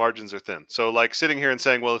NFL is the margins are thin. So like sitting here and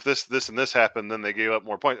saying, well, if this and this happened, then they gave up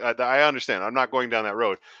more points. I understand. I'm not going down that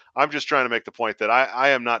road. I'm just trying to make the point that I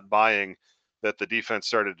am not buying that the defense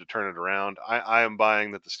started to turn it around. I am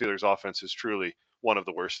buying that the Steelers offense is truly one of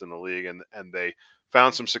the worst in the league, and they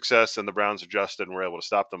found some success and the Browns adjusted and were able to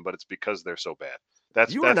stop them, but it's because they're so bad.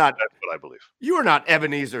 That's what I believe. You are not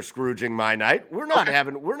Ebenezer Scrooging my night. We're not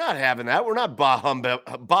having that. We're not bah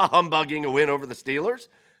humbugging a win over the Steelers.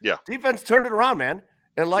 Yeah. Defense turned it around, man.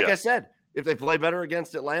 And like I said, if they play better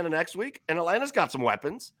against Atlanta next week, and Atlanta's got some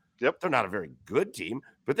weapons. Yep. They're not a very good team,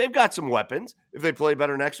 but they've got some weapons. If they play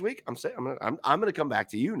better next week, I'm going to come back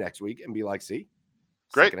to you next week and be like, see,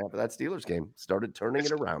 great. Second half of that Steelers game started turning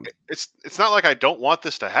it around. It's not like I don't want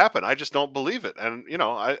this to happen. I just don't believe it. And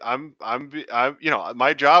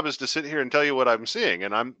my job is to sit here and tell you what I'm seeing,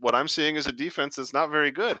 and what I'm seeing is a defense that's not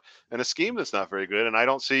very good and a scheme that's not very good, and I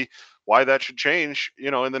don't see why that should change,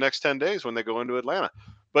 in the next 10 days when they go into Atlanta.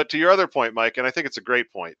 But to your other point, Mike, and I think it's a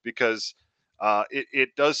great point, because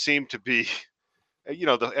it does seem to be, and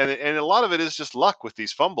a lot of it is just luck with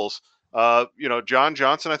these fumbles. John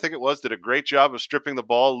Johnson, I think it was, did a great job of stripping the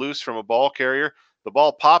ball loose from a ball carrier. The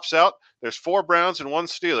ball pops out. There's 4 Browns and 1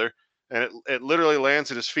 Steeler, and it literally lands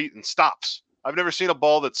at his feet and stops. I've never seen a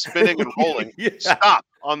ball that's spinning and rolling stop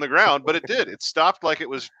on the ground, but it did. It stopped like it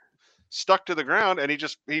was stuck to the ground, and he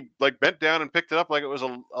bent down and picked it up like it was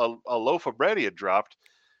a loaf of bread he had dropped.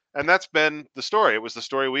 And that's been the story. It was the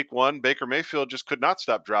story week 1. Baker Mayfield just could not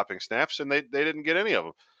stop dropping snaps, and they didn't get any of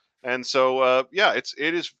them. And so,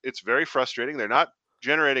 it's very frustrating. They're not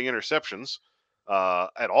generating interceptions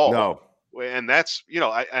at all. No. And that's,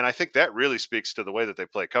 I think that really speaks to the way that they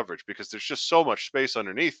play coverage, because there's just so much space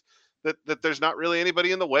underneath that there's not really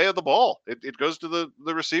anybody in the way of the ball. It goes to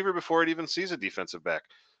the receiver before it even sees a defensive back.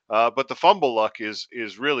 But the fumble luck is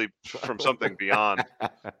really from something beyond.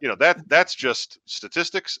 That's just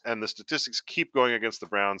statistics, and the statistics keep going against the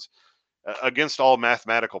Browns against all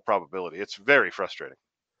mathematical probability. It's very frustrating.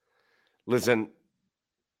 Listen,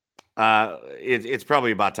 it's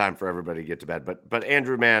probably about time for everybody to get to bed. But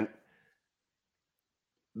Andrew, man,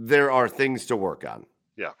 there are things to work on.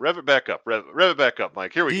 Yeah, rev it back up. Rev it back up,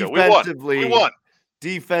 Mike. Here we go. We won.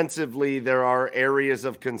 Defensively, there are areas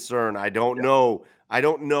of concern. I don't know. I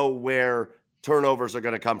don't know where turnovers are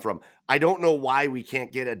going to come from. I don't know why we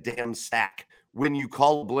can't get a damn sack when you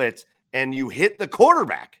call a blitz and you hit the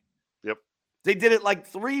quarterback. Yep. They did it like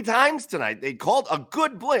 3 times tonight. They called a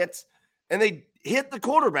good blitz and they hit the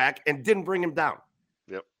quarterback and didn't bring him down.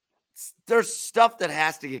 Yep. There's stuff that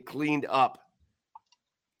has to get cleaned up.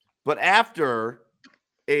 But after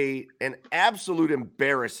an absolute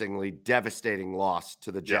embarrassingly devastating loss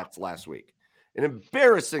to the Jets last week, an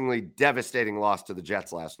embarrassingly devastating loss to the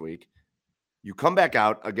Jets last week. You come back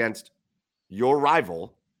out against your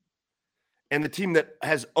rival and the team that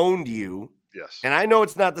has owned you. Yes. And I know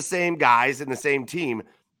it's not the same guys and the same team,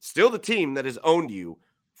 still the team that has owned you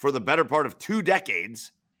for the better part of 2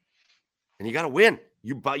 decades. And you got to win.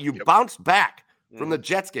 You bounced back from the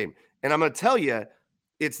Jets game. And I'm going to tell you,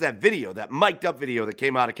 it's that video, that mic'd up video that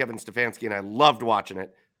came out of Kevin Stefanski, and I loved watching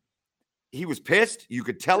it. He was pissed. You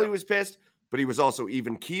could tell he was pissed, but he was also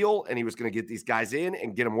even keel, and he was going to get these guys in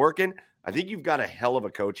and get them working. I think you've got a hell of a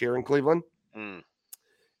coach here in Cleveland.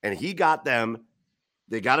 And he got them.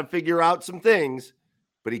 They got to figure out some things,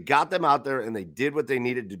 but he got them out there, and they did what they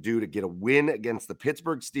needed to do to get a win against the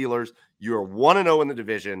Pittsburgh Steelers. You are 1-0 in the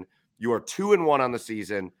division. You are 2-1 on the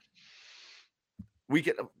season. We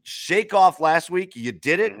can shake off last week. You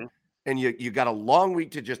did it, and you got a long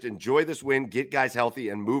week to just enjoy this win, get guys healthy,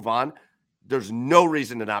 and move on. There's no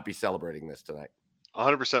reason to not be celebrating this tonight.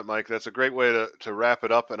 100%, Mike. That's a great way to wrap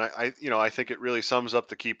it up. And I think it really sums up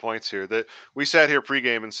the key points here. That we sat here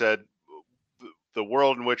pregame and said the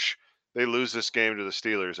world in which they lose this game to the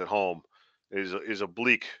Steelers at home is a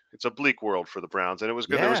bleak. It's a bleak world for the Browns. And it was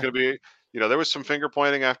good. There was going to be, there was some finger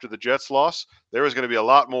pointing after the Jets loss. There was going to be a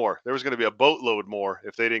lot more. There was going to be a boatload more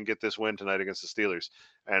if they didn't get this win tonight against the Steelers.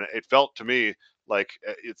 And it felt to me like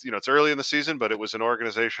it's early in the season, but it was an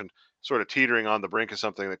organization sort of teetering on the brink of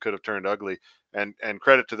something that could have turned ugly. And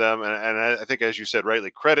credit to them. And I think, as you said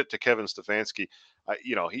rightly, credit to Kevin Stefanski.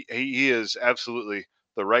 He is absolutely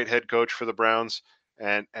the right head coach for the Browns.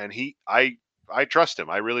 And I trust him.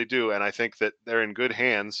 I really do. And I think that they're in good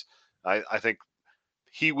hands. I think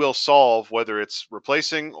he will solve, whether it's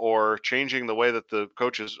replacing or changing the way that the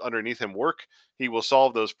coaches underneath him work. He will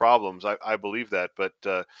solve those problems. I believe that. But,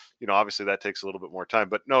 obviously that takes a little bit more time.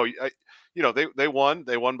 But no, they won.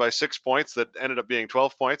 They won by 6 points that ended up being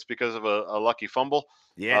 12 points because of a lucky fumble.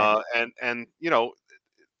 Yeah. And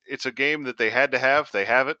it's a game that they had to have. They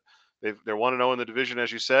have it. They're 1-0 in the division,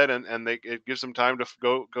 as you said, and it gives them time to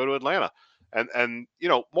go to Atlanta. And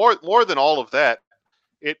more than all of that,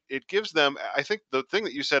 it gives them, I think the thing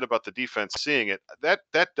that you said about the defense seeing it, that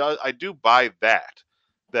does, I do buy that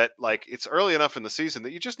like it's early enough in the season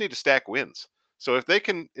that you just need to stack wins. So if they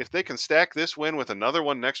can stack this win with another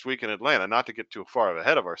one next week in Atlanta, not to get too far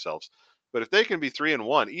ahead of ourselves, but if they can be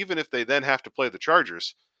 3-1, even if they then have to play the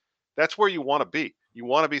Chargers, that's where you want to be. You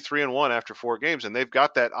want to be 3-1 after 4 games, and they've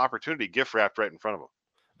got that opportunity gift wrapped right in front of them.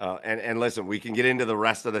 And listen, we can get into the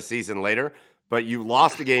rest of the season later, but you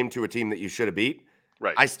lost a game to a team that you should have beat.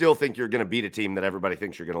 Right. I still think you're going to beat a team that everybody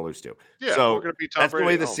thinks you're going to lose to. Yeah, so we're going to beat Tom that's Brady the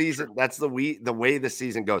way the season. Sure. That's the way the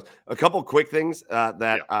season goes. A couple quick things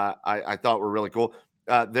I thought were really cool.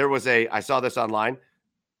 I saw this online.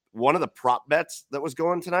 One of the prop bets that was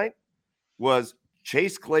going tonight was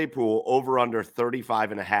Chase Claypool over under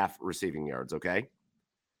 35.5 receiving yards. Okay.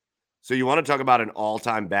 So you want to talk about an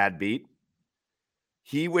all-time bad beat?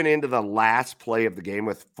 He went into the last play of the game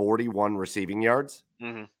with 41 receiving yards.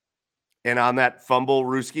 Mm-hmm. And on that fumble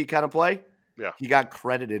Ruski kind of play, he got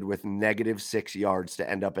credited with -6 yards to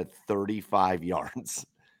end up at 35 yards.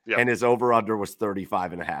 Yeah. And his over-under was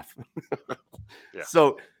 35.5. Yeah.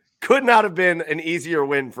 So could not have been an easier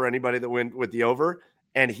win for anybody that went with the over.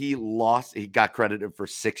 And he lost. He got credited for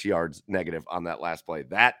 6 yards negative on that last play.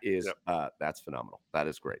 That is that's phenomenal. That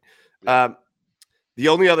is great. Yep. The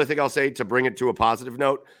only other thing I'll say to bring it to a positive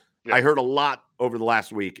note, I heard a lot over the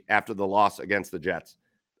last week after the loss against the Jets,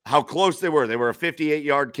 how close they were. They were a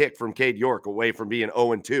 58-yard kick from Cade York away from being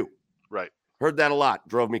 0-2. Right. Heard that a lot.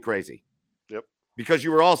 Drove me crazy. Yep. Because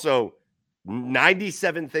you were also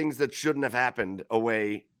 97 things that shouldn't have happened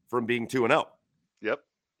away from being 2-0. Yep.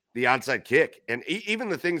 The onside kick. And even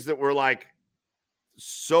the things that were like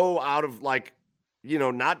so out of like,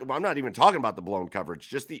 I'm not even talking about the blown coverage,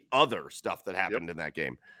 just the other stuff that happened in that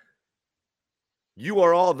game. You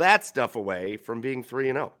are all that stuff away from being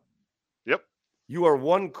 3-0. Yep. You are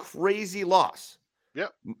one crazy loss.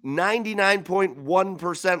 Yep.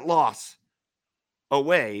 99.1% loss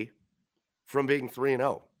away from being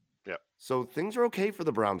 3-0. Yep. So things are okay for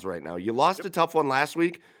the Browns right now. You lost a tough one last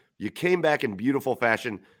week. You came back in beautiful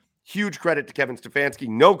fashion. Huge credit to Kevin Stefanski.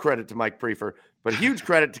 No credit to Mike Prefer, but huge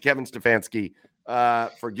credit to Kevin Stefanski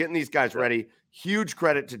for getting these guys ready. Huge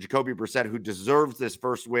credit to Jacoby Brissett, who deserves this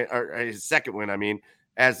first win, or his second win,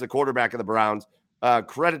 as the quarterback of the Browns.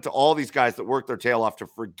 Credit to all these guys that worked their tail off to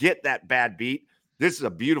forget that bad beat. This is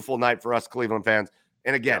a beautiful night for us Cleveland fans.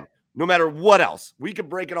 And again, no matter what else, we could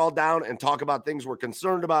break it all down and talk about things we're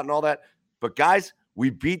concerned about and all that. But guys,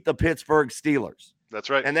 we beat the Pittsburgh Steelers.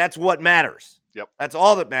 That's right. And that's what matters. Yep. That's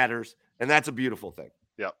all that matters. And that's a beautiful thing.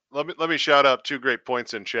 Yeah. Let me shout out 2 great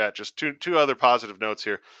points in chat. Just two other positive notes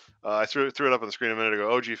here. I threw it up on the screen a minute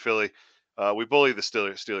ago. OG Philly, we bullied the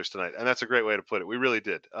Steelers tonight, and that's a great way to put it. We really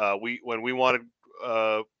did. When we wanted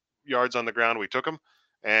yards on the ground, we took them,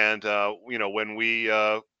 and when we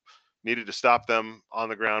needed to stop them on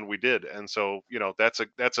the ground, we did. And so that's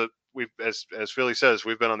a we've as Philly says,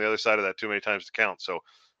 we've been on the other side of that too many times to count. So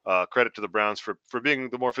credit to the Browns for being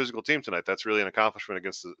the more physical team tonight. That's really an accomplishment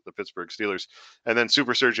against the Pittsburgh Steelers. And then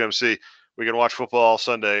Super Surge MC, we can watch football all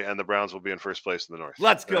Sunday, and the Browns will be in first place in the North.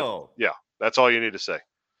 Let's go. Yeah, that's all you need to say.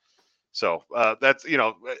 So that's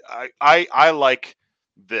I like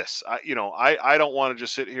this. I don't want to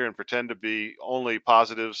just sit here and pretend to be only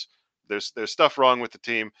positives. There's stuff wrong with the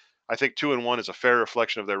team. I think 2-1 is a fair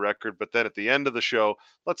reflection of their record. But then at the end of the show,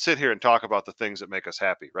 let's sit here and talk about the things that make us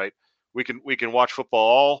happy, right? We can watch football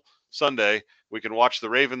all Sunday. We can watch the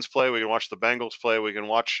Ravens play. We can watch the Bengals play. We can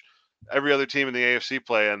watch every other team in the AFC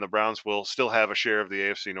play, and the Browns will still have a share of the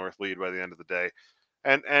AFC North lead by the end of the day.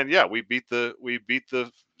 And yeah, we beat the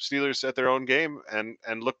Steelers at their own game and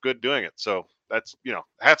look good doing it. So that's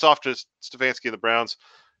hats off to Stefanski and the Browns.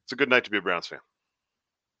 It's a good night to be a Browns fan.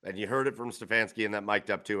 And you heard it from Stefanski, and that mic'd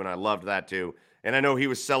up too, and I loved that too. And I know he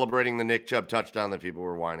was celebrating the Nick Chubb touchdown that people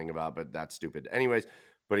were whining about, but that's stupid. Anyways,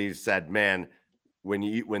 but he said, man,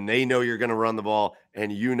 when they know you're going to run the ball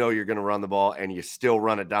and you're going to run the ball and you still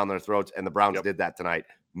run it down their throats, and the Browns did that tonight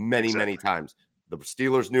many times. The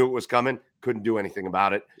Steelers knew it was coming, couldn't do anything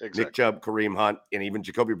about it. Exactly. Nick Chubb, Kareem Hunt, and even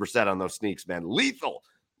Jacoby Brissett on those sneaks, man. Lethal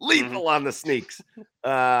on the sneaks.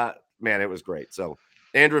 Man, it was great. So,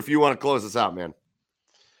 Andrew, if you want to close us out, man.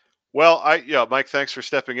 Well, Mike, thanks for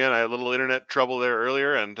stepping in. I had a little internet trouble there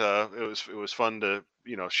earlier, and it was fun to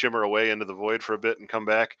shimmer away into the void for a bit and come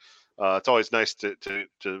back. It's always nice to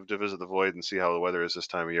visit the void and see how the weather is this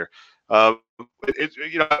time of year. All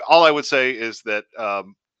I would say is that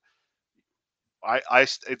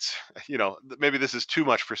it's maybe this is too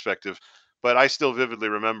much perspective, but I still vividly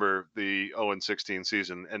remember the 0-16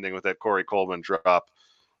 season ending with that Corey Coleman drop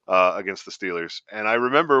against the Steelers, and I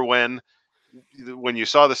remember when you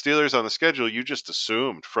saw the Steelers on the schedule, you just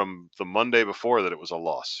assumed from the Monday before that it was a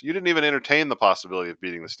loss. You didn't even entertain the possibility of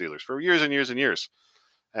beating the Steelers for years and years and years.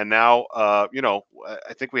 And now, I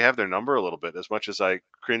think we have their number a little bit, as much as I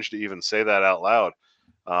cringe to even say that out loud.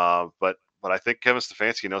 But I think Kevin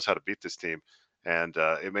Stefanski knows how to beat this team, and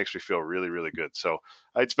it makes me feel really, really good. So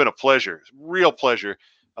it's been a pleasure, real pleasure,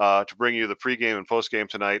 to bring you the pregame and postgame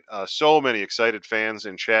tonight. So many excited fans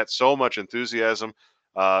in chat, so much enthusiasm.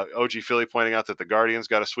 OG Philly pointing out that the Guardians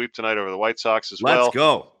got a sweep tonight over the White Sox as well. Let's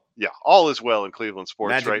go. Yeah, all is well in Cleveland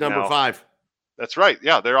sports Magic right now. number 5. That's right.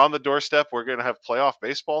 Yeah, they're on the doorstep. We're going to have playoff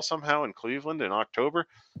baseball somehow in Cleveland in October.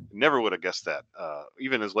 Never would have guessed that,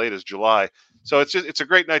 even as late as July. So it's a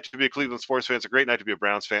great night to be a Cleveland sports fan. It's a great night to be a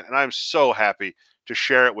Browns fan. And I'm so happy to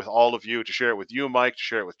share it with all of you, to share it with you, Mike, to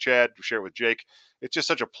share it with Chad, to share it with Jake. It's just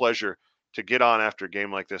such a pleasure to get on after a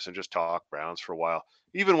game like this and just talk Browns for a while,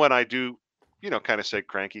 even when I do kind of say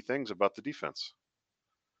cranky things about the defense.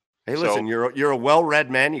 Hey, listen, you're a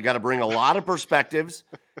well-read man. You got to bring a lot of perspectives.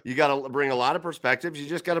 You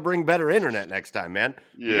just got to bring better internet next time, man.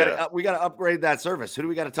 Yeah. We got to upgrade that service. Who do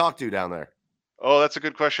we got to talk to down there? Oh, that's a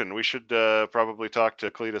good question. We should probably talk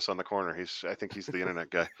to Cletus on the corner. I think he's the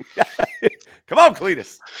internet guy. Come on,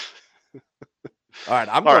 Cletus. All right,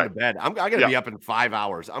 I'm going to bed. I'm going to be up in 5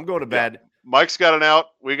 hours. I'm going to bed. Yeah. Mike's got an out.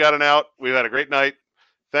 We got an out. We've had a great night.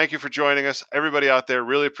 Thank you for joining us. Everybody out there,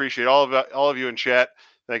 really appreciate all of you in chat.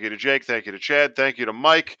 Thank you to Jake. Thank you to Chad. Thank you to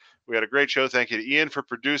Mike. We had a great show. Thank you to Ian for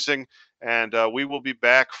producing. And we will be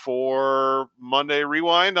back for Monday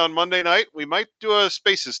Rewind on Monday night. We might do a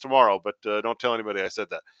Spaces tomorrow, but don't tell anybody I said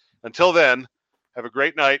that. Until then, have a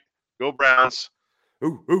great night. Go Browns.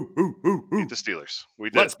 Beat the Steelers. We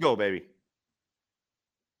did. Let's go, baby.